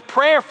helping with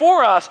prayer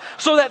for us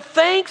so that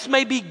thanks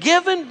may be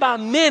given by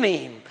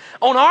many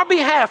on our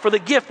behalf for the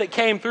gift that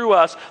came through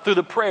us through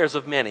the prayers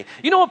of many.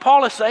 You know what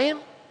Paul is saying?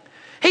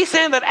 He's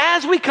saying that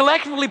as we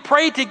collectively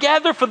pray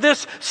together for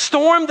this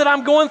storm that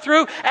I'm going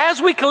through,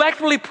 as we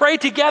collectively pray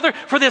together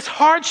for this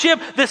hardship,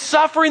 this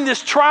suffering,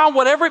 this trial,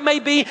 whatever it may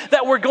be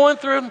that we're going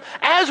through,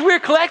 as we're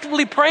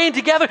collectively praying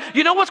together,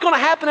 you know what's going to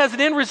happen as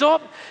an end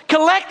result?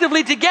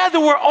 Collectively together,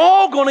 we're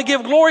all going to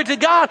give glory to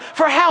God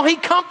for how He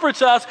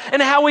comforts us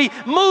and how He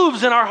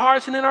moves in our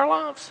hearts and in our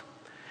lives.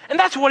 And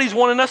that's what He's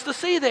wanting us to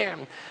see there.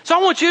 So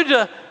I want you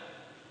to,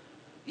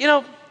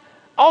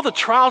 all the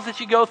trials that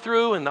you go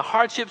through and the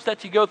hardships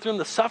that you go through and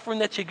the suffering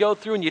that you go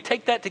through, and you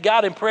take that to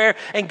God in prayer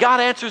and God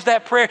answers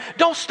that prayer,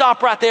 don't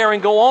stop right there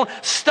and go on.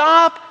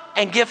 Stop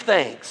and give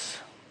thanks.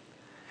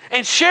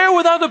 And share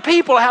with other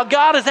people how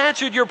God has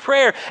answered your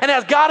prayer and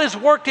how God has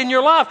worked in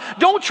your life.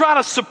 Don't try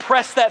to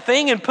suppress that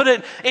thing and put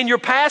it in your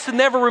past and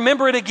never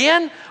remember it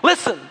again.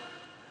 Listen,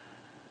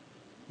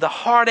 the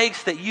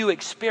heartaches that you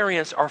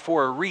experience are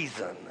for a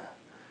reason.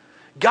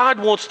 God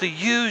wants to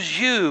use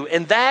you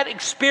in that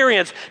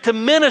experience to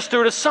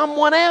minister to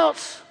someone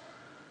else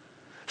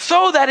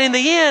so that in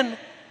the end,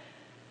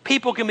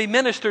 people can be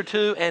ministered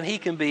to and He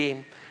can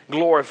be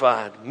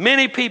glorified.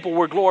 Many people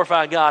will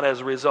glorify God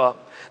as a result.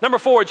 Number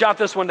 4, jot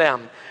this one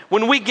down.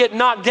 When we get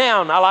knocked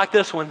down, I like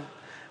this one,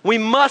 we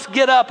must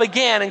get up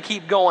again and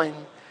keep going.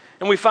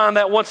 And we find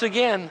that once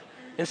again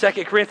in 2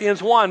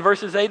 Corinthians 1,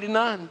 verses 8 and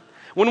 9.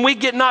 When we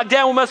get knocked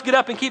down, we must get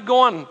up and keep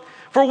going.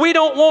 For we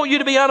don't want you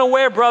to be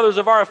unaware, brothers,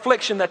 of our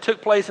affliction that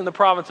took place in the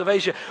province of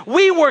Asia.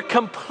 We were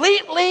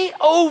completely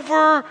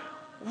overwhelmed.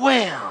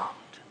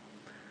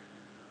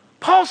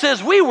 Paul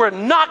says we were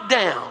knocked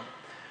down.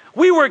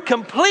 We were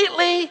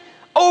completely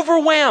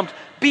overwhelmed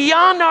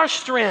beyond our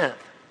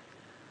strength,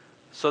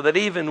 so that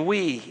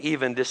we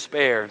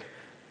despaired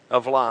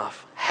of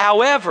life.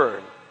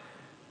 However,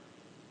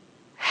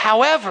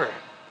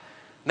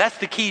 that's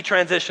the key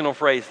transitional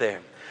phrase there.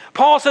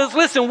 Paul says,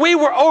 listen, we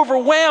were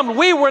overwhelmed.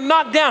 We were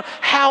knocked down.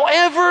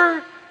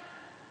 However,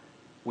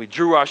 we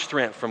drew our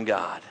strength from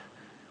God.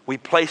 We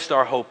placed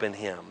our hope in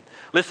Him.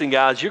 Listen,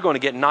 guys, you're going to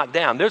get knocked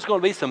down. There's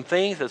going to be some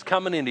things that's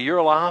coming into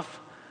your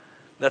life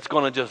that's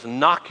going to just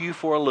knock you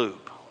for a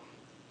loop.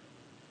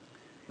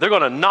 They're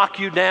going to knock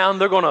you down.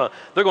 They're going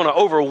to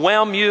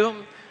overwhelm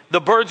you.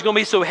 The burden's going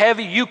to be so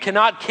heavy you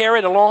cannot carry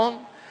it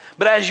along.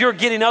 But as you're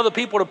getting other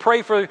people to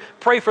pray for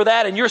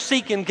that, and you're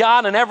seeking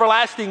God, an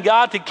everlasting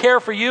God, to care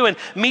for you and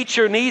meet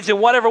your needs in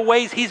whatever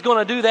ways He's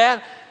going to do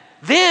that,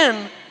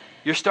 then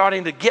you're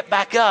starting to get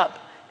back up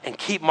and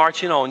keep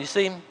marching on. You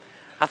see,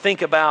 I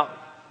think about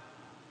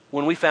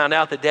when we found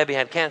out that Debbie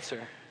had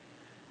cancer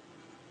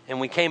and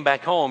we came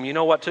back home, you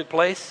know what took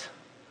place?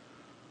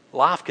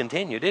 Life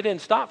continued. It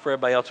didn't stop for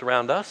everybody else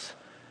around us,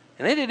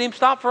 and it didn't even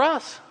stop for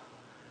us.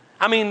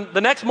 I mean, the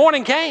next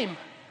morning came.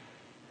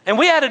 And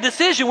we had a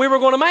decision we were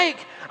going to make.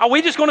 Are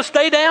we just going to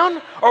stay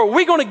down, or are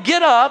we going to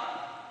get up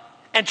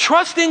and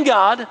trust in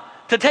God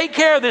to take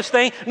care of this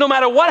thing? No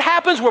matter what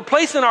happens, we're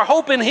placing our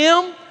hope in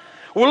Him.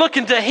 We're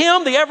looking to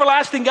Him, the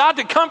everlasting God,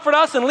 to comfort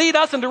us and lead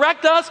us and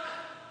direct us.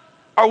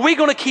 Are we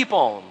going to keep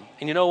on?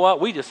 And you know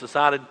what? We just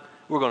decided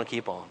we're going to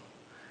keep on.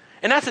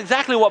 And that's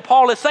exactly what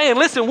Paul is saying.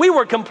 Listen, we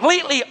were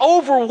completely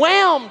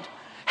overwhelmed.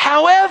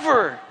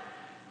 However,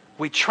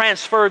 we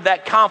transferred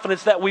that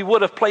confidence that we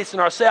would have placed in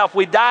ourselves.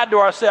 We died to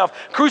ourselves,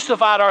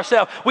 crucified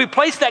ourselves. We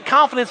placed that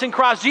confidence in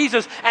Christ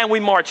Jesus, and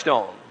we marched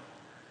on.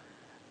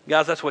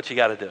 Guys, that's what you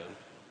got to do.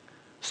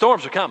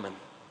 Storms are coming.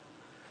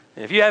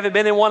 And if you haven't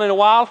been in one in a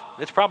while,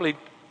 it's probably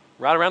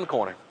right around the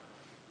corner.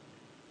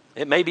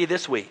 It may be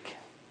this week.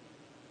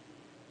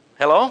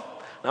 Hello?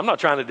 I'm not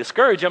trying to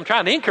discourage you. I'm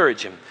trying to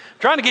encourage you. I'm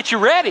trying to get you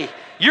ready.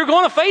 You're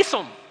going to face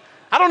them.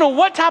 I don't know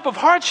what type of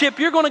hardship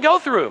you're going to go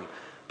through,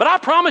 but I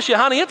promise you,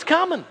 honey, it's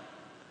coming.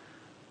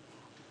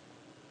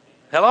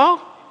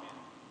 Hello?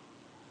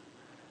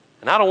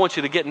 And I don't want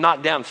you to get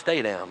knocked down and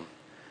stay down.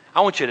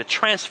 I want you to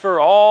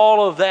transfer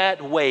all of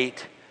that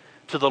weight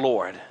to the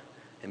Lord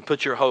and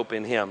put your hope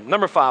in Him.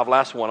 Number 5,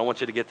 last one. I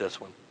want you to get this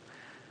one.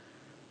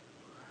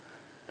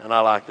 And I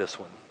like this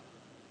one.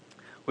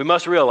 We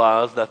must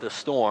realize that the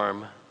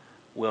storm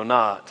will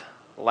not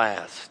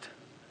last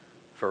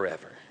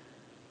forever.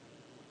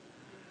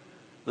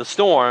 The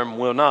storm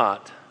will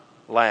not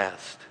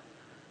last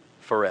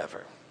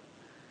forever.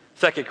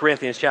 2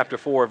 Corinthians chapter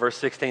 4, verse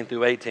 16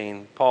 through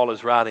 18, Paul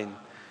is writing.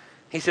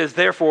 He says,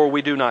 therefore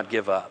we do not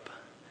give up.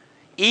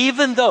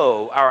 Even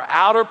though our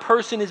outer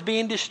person is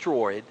being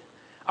destroyed,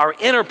 our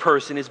inner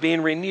person is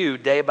being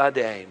renewed day by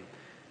day.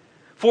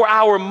 For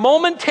our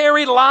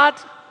momentary lot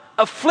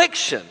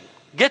affliction,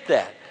 get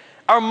that,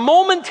 our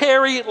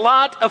momentary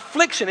lot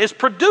affliction is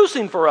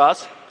producing for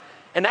us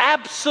an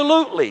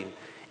absolutely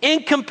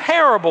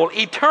incomparable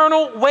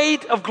eternal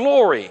weight of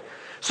glory,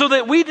 so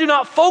that we do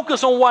not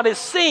focus on what is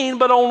seen,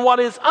 but on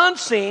what is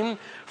unseen.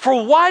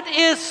 For what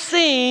is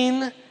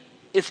seen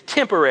is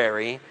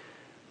temporary,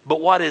 but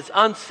what is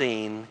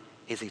unseen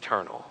is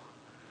eternal.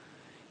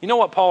 You know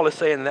what Paul is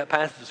saying in that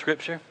passage of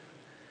Scripture?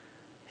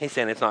 He's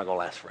saying it's not going to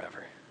last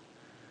forever.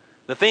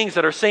 The things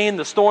that are seen,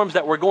 the storms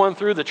that we're going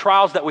through, the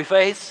trials that we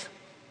face,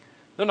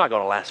 they're not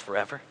going to last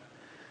forever.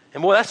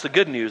 And boy, that's the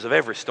good news of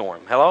every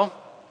storm. Hello?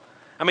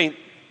 I mean,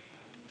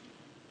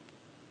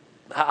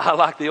 I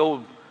like the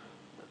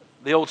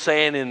old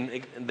saying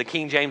in the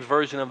King James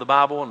Version of the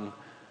Bible, and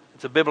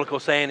it's a biblical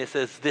saying. It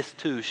says, "This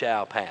too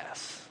shall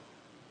pass."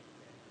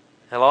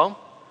 Hello?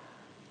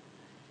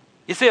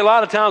 You see, a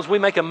lot of times we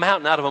make a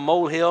mountain out of a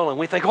molehill, and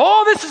we think,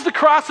 oh, this is the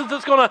crisis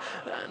that's going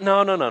to...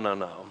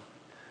 No.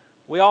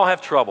 We all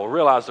have trouble.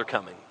 Realize they're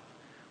coming.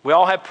 We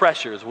all have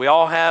pressures. We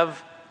all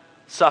have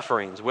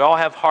sufferings. We all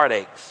have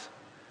heartaches.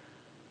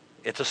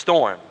 It's a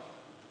storm.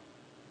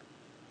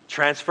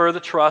 Transfer the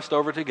trust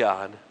over to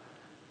God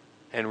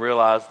and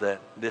realize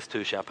that this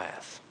too shall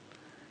pass.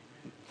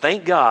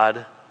 Thank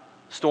God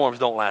storms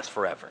don't last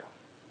forever.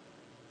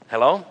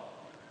 Hello?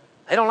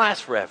 They don't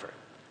last forever.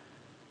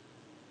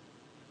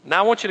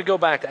 Now I want you to go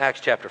back to Acts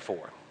chapter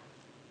 4.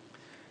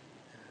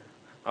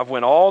 I've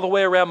went all the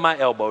way around my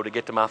elbow to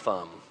get to my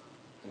thumb.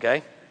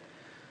 Okay?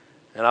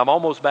 And I'm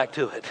almost back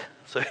to it.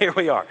 So here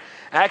we are.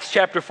 Acts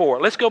chapter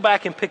 4. Let's go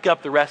back and pick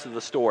up the rest of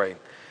the story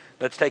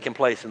that's taking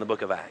place in the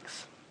book of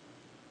Acts.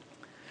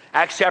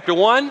 Acts chapter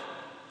 1,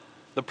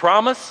 the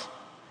promise.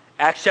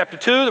 Acts chapter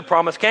 2, the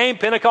promise came.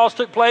 Pentecost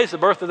took place, the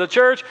birth of the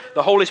church.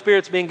 The Holy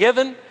Spirit's being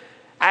given.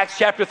 Acts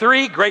chapter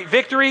 3, great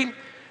victory.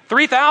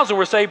 3,000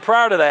 were saved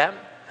prior to that.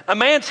 A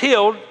man's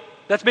healed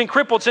that's been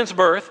crippled since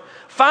birth.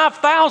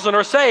 5,000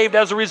 are saved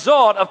as a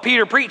result of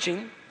Peter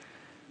preaching.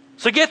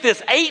 So get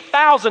this,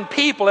 8,000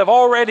 people have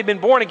already been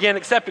born again,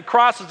 accepted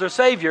Christ as their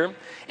Savior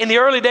in the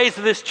early days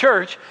of this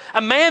church.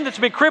 A man that's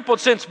been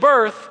crippled since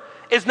birth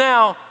is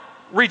now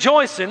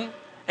rejoicing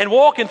and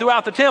walking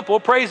throughout the temple,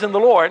 praising the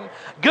Lord.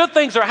 Good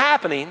things are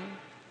happening.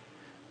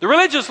 The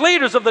religious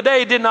leaders of the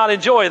day did not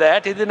enjoy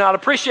that. They did not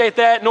appreciate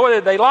that, nor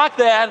did they like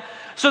that.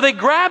 So they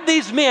grabbed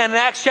these men in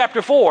Acts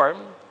chapter 4.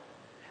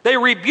 They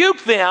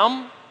rebuked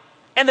them,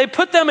 and they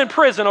put them in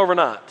prison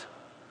overnight.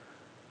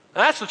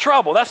 Now, that's the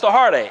trouble. That's the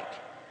heartache.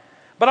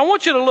 But I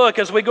want you to look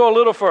as we go a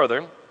little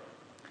further.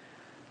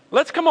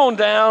 Let's come on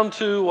down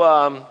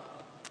to,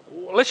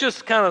 let's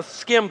just kind of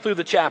skim through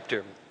the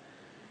chapter.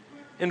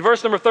 In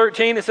verse number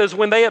 13, it says,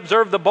 when they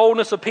observed the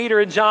boldness of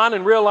Peter and John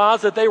and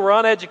realized that they were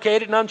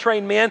uneducated and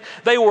untrained men,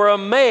 they were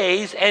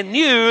amazed and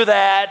knew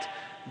that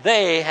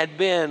they had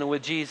been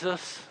with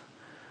Jesus.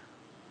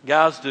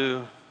 Guys,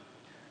 do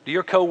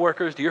your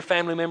coworkers, do your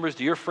family members,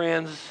 do your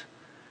friends,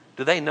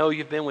 do they know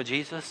you've been with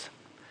Jesus?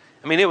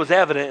 I mean, it was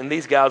evident in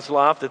these guys'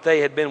 life that they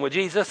had been with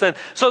Jesus. And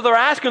so they're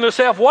asking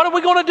themselves, what are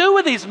we going to do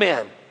with these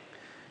men?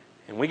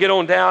 And we get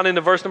on down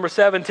into verse number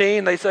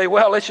 17. They say,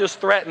 well, let's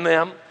just threaten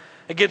them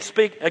against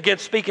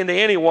speaking to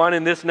anyone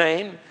in this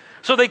name.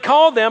 So they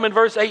called them in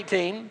verse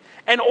 18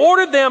 and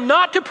ordered them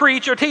not to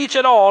preach or teach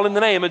at all in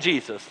the name of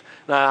Jesus.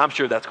 Now, I'm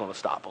sure that's going to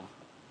stop them,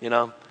 you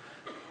know.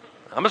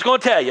 I'm just going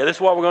to tell you, this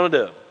is what we're going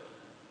to do.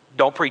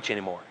 Don't preach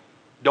anymore.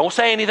 Don't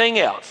say anything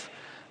else.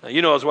 Now,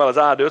 you know as well as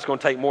I do, it's going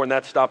to take more than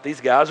that to stop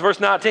these guys. Verse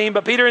 19,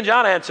 but Peter and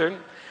John answered,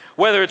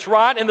 whether it's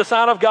right in the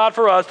sight of God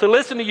for us to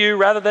listen to you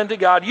rather than to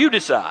God, you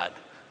decide.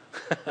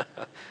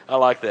 I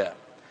like that.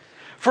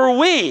 For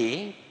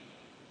we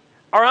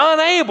are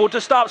unable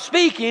to stop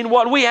speaking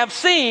what we have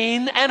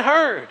seen and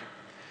heard.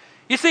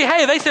 You see,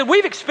 hey, they said,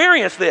 we've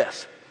experienced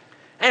this,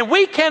 and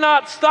we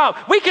cannot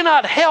stop. We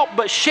cannot help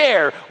but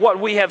share what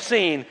we have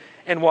seen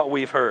and what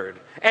we've heard.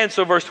 And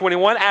so verse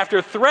 21,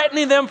 after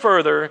threatening them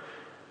further,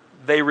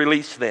 they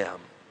released them.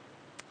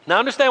 Now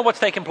understand what's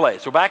taking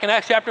place. We're back in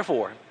Acts chapter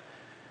 4.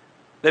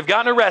 They've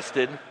gotten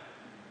arrested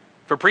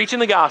for preaching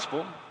the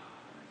gospel,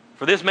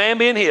 for this man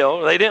being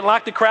healed. They didn't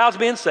like the crowds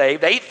being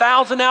saved.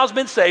 8,000 now has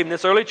been saved in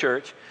this early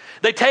church.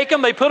 They take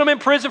them, they put them in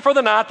prison for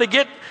the night. They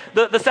get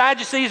the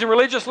Sadducees and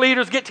religious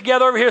leaders get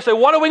together over here and say,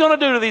 what are we going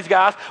to do to these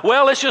guys?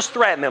 Well, let's just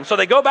threaten them. So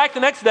they go back the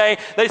next day.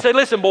 They say,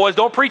 listen, boys,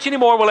 don't preach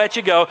anymore. We'll let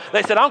you go.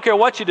 They said, I don't care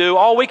what you do.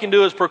 All we can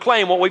do is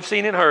proclaim what we've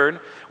seen and heard.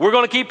 We're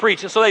going to keep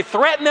preaching. So they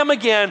threaten them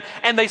again,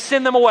 and they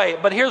send them away.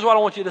 But here's what I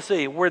want you to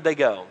see. Where'd they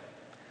go?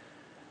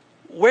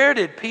 Where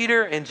did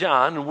Peter and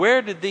John,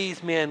 where did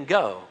these men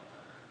go?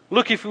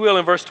 Look, if you will,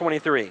 in verse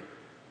 23.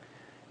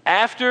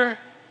 After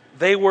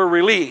they were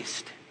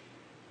released,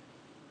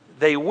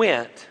 they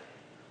went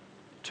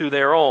to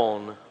their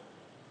own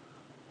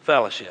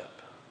fellowship.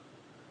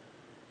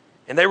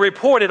 And they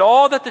reported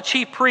all that the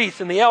chief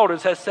priests and the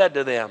elders had said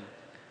to them.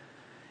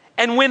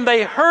 And when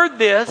they heard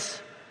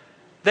this,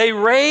 they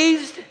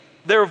raised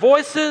their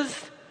voices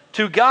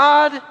to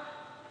God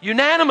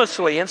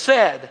unanimously and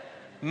said,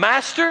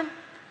 Master,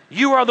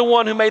 You are the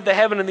one who made the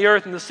heaven and the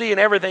earth and the sea and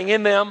everything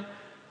in them.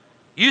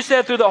 You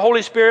said through the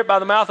Holy Spirit by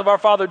the mouth of our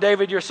father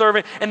David, your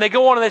servant. And they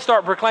go on and they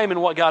start proclaiming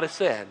what God has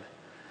said.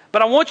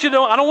 But I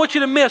don't want you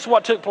to miss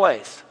what took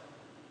place.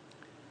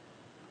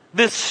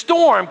 This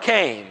storm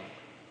came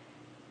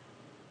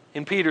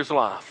in Peter's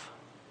life.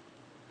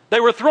 They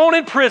were thrown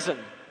in prison.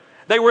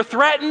 They were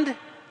threatened.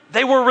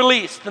 They were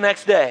released the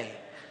next day.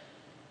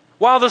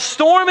 While the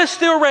storm is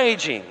still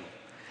raging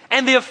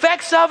and the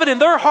effects of it in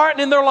their heart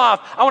and in their life,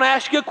 I want to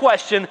ask you a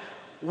question.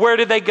 Where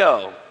did they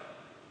go?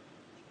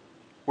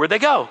 Where'd they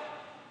go?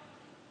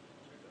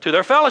 To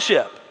their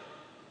fellowship.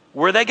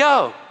 Where'd they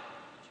go?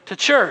 To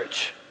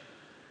church.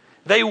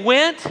 They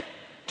went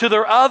to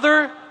their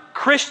other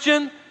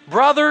Christian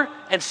brother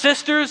and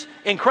sisters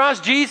in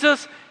Christ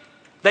Jesus.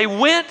 They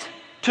went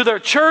to their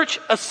church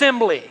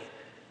assembly.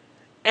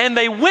 And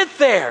they went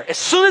there as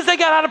soon as they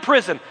got out of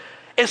prison.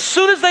 As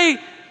soon as they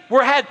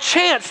had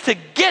chance to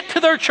get to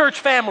their church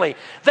family,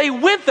 they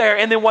went there,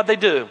 and then what they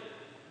do?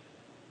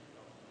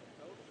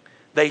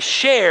 They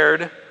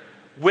shared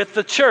with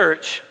the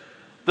church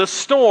the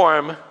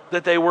storm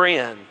that they were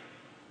in.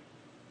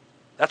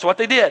 That's what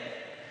they did.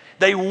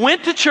 They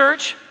went to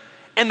church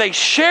and they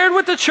shared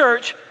with the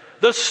church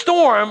the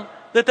storm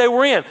that they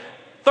were in.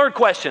 Third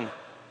question,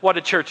 what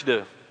did church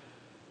do?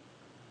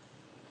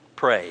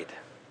 Prayed.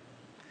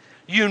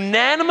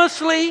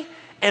 Unanimously,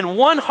 in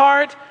one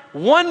heart,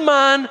 one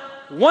mind,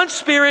 one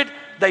spirit,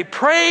 they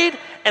prayed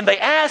and they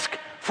asked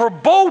for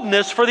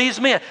boldness for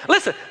these men.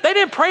 Listen, they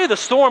didn't pray the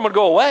storm would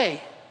go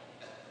away.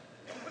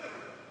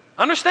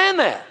 Understand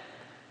that.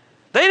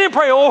 They didn't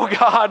pray, oh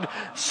God,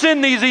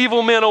 send these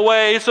evil men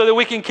away so that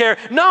we can carry.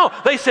 No,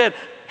 they said,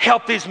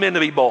 help these men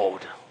to be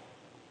bold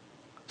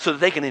so that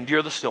they can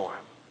endure the storm.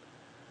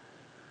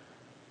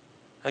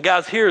 Now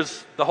guys,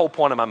 here's the whole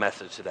point of my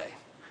message today.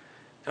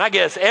 And I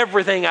guess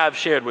everything I've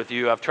shared with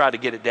you, I've tried to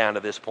get it down to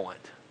this point.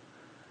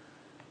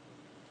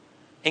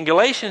 In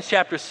Galatians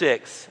chapter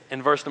 6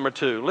 and verse number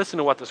 2, listen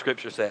to what the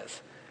scripture says.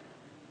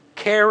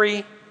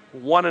 Carry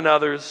one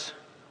another's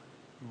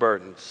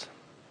burdens.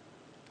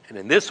 And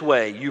in this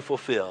way, you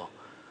fulfill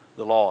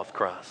the law of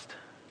Christ.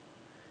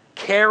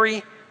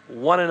 Carry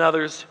one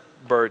another's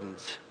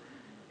burdens.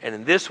 And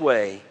in this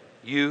way,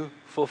 you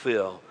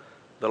fulfill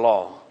the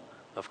law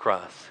of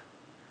Christ.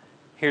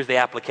 Here's the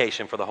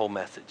application for the whole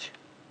message.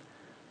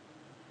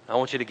 I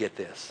want you to get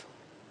this.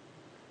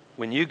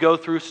 When you go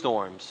through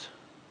storms,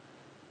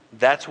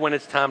 that's when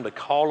it's time to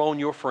call on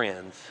your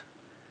friends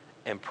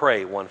and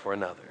pray one for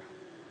another.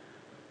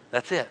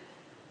 That's it.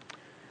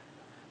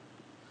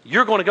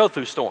 You're going to go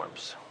through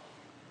storms.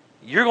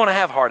 You're going to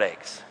have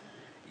heartaches.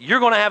 You're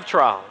going to have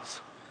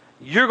trials.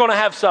 You're going to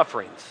have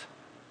sufferings.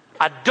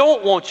 I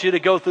don't want you to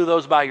go through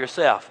those by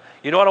yourself.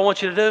 You know what I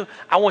want you to do?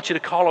 I want you to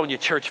call on your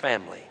church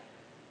family.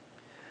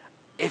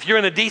 If you're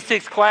in a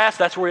D6 class,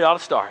 that's where you ought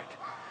to start.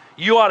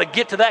 You ought to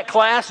get to that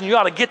class and you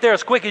ought to get there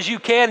as quick as you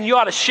can and you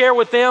ought to share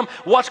with them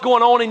what's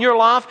going on in your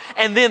life,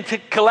 and then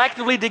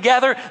collectively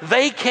together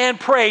they can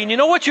pray. And you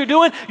know what you're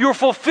doing? You're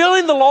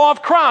fulfilling the law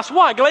of Christ.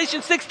 Why?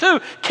 Galatians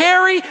 6:2.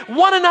 Carry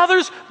one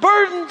another's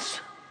burdens.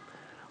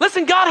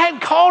 Listen, God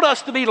hadn't called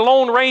us to be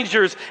lone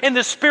rangers in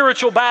this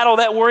spiritual battle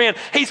that we're in.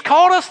 He's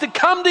called us to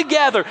come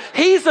together.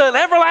 He's an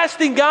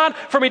everlasting God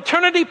from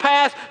eternity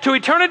past to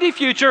eternity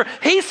future.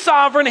 He's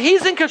sovereign.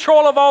 He's in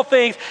control of all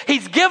things.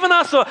 He's given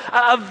us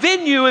a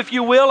venue, if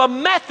you will, a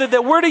method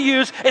that we're to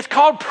use. It's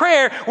called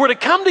prayer. We're to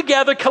come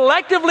together,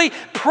 collectively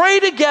pray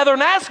together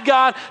and ask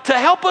God to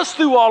help us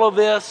through all of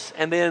this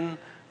and then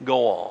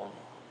go on.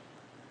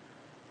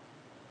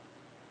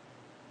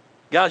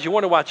 Guys, you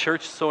wonder why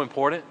church is so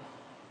important?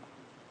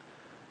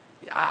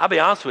 I'll be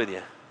honest with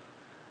you.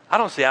 I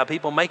don't see how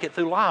people make it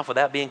through life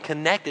without being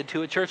connected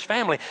to a church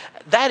family.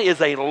 That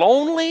is a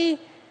lonely,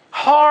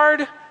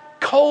 hard,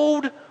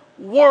 cold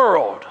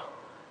world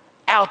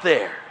out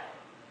there.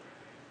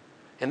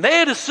 And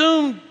they'd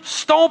assume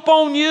stomp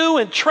on you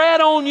and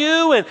tread on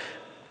you and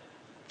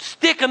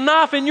stick a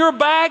knife in your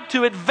back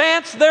to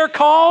advance their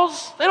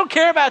cause. They don't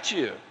care about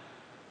you.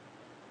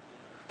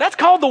 That's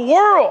called the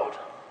world.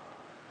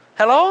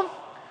 Hello?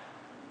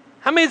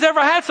 How many's ever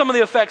had some of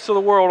the effects of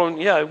the world?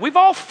 Yeah, we've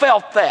all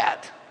felt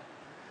that.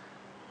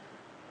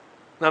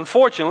 And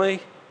unfortunately,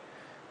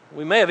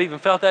 we may have even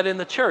felt that in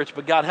the church,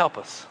 but God help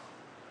us.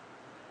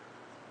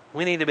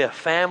 We need to be a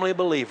family of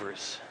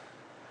believers.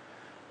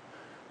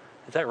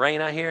 Is that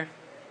rain out here?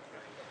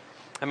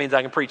 That means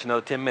I can preach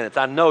another 10 minutes.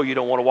 I know you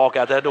don't want to walk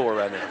out that door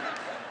right now.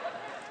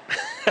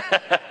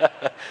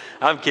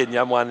 I'm kidding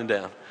you. I'm winding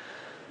down.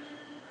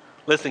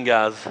 Listen,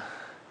 guys.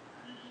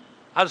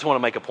 I just want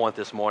to make a point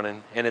this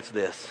morning, and it's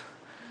this.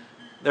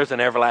 There's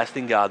an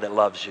everlasting God that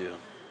loves you,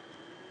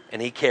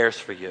 and He cares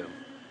for you,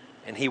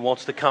 and He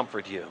wants to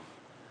comfort you.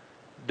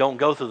 Don't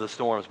go through the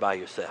storms by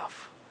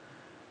yourself.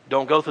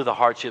 Don't go through the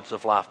hardships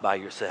of life by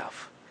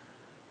yourself.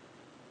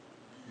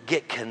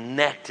 Get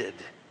connected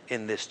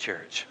in this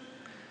church.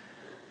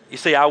 You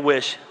see, I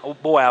wish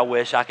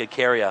I could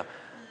carry a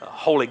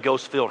Holy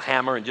Ghost-filled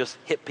hammer and just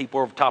hit people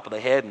over the top of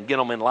the head and get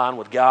them in line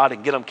with God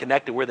and get them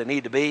connected where they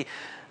need to be.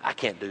 I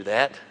can't do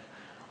that.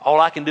 All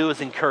I can do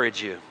is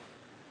encourage you.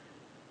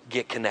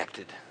 Get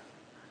connected.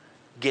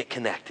 Get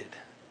connected.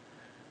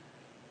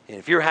 And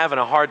if you're having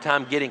a hard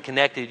time getting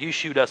connected, you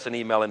shoot us an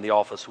email in the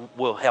office.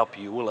 We'll help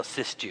you. We'll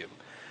assist you.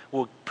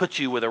 We'll put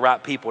you with the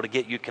right people to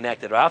get you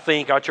connected. I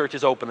think our church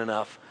is open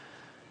enough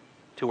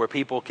to where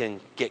people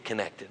can get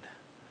connected.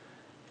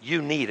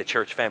 You need a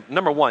church family.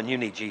 Number one, you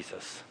need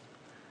Jesus.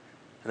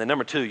 And then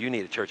number two, you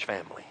need a church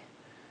family.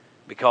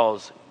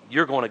 Because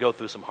you're going to go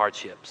through some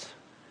hardships.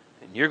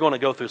 And you're going to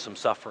go through some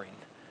suffering.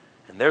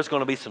 And there's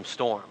going to be some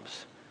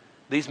storms.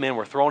 These men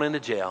were thrown into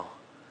jail.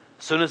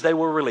 As soon as they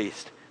were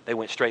released, they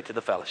went straight to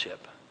the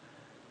fellowship.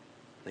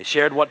 They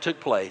shared what took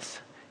place,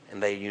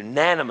 and they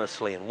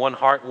unanimously, in one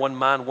heart, one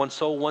mind, one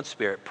soul, one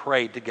spirit,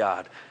 prayed to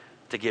God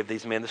to give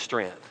these men the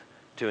strength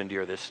to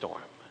endure this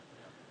storm.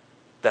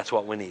 That's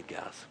what we need,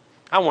 guys.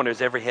 I wonder,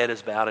 as every head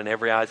is bowed and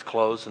every eye is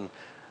closed, and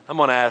I'm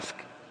going to ask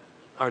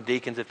our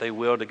deacons, if they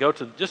will, to go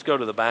to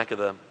the back of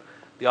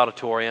the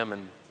auditorium.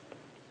 And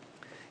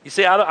you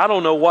see, I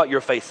don't know what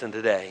you're facing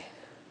today.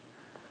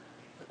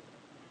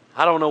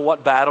 I don't know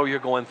what battle you're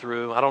going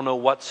through. I don't know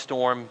what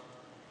storm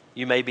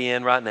you may be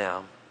in right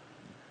now.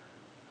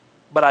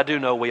 But I do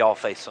know we all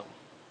face them.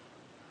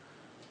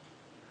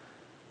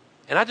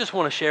 And I just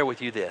want to share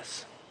with you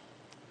this.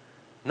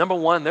 Number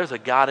one, there's a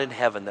God in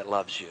heaven that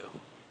loves you.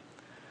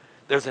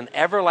 There's an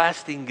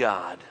everlasting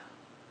God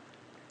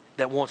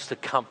that wants to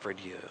comfort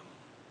you.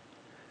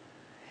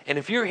 And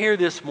if you're here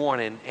this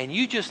morning and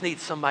you just need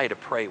somebody to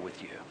pray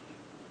with you,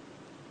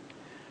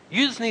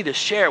 you just need to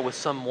share with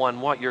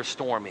someone what your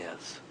storm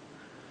is,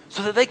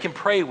 so that they can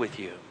pray with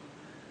you.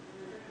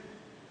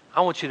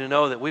 I want you to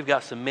know that we've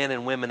got some men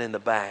and women in the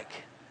back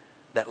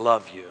that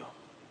love you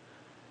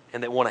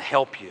and that want to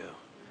help you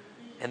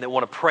and that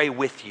want to pray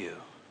with you.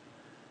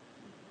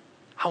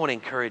 I want to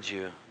encourage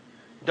you,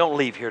 don't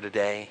leave here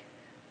today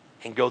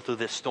and go through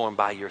this storm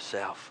by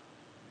yourself.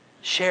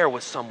 Share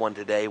with someone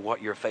today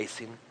what you're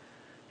facing.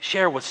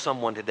 Share with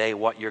someone today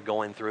what you're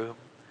going through.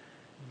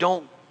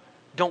 Don't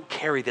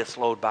carry this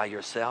load by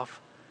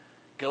yourself.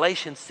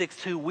 Galatians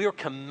 6:2, we're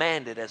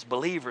commanded as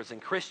believers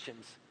and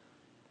Christians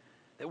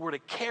that we're to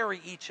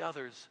carry each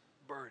other's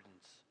burdens.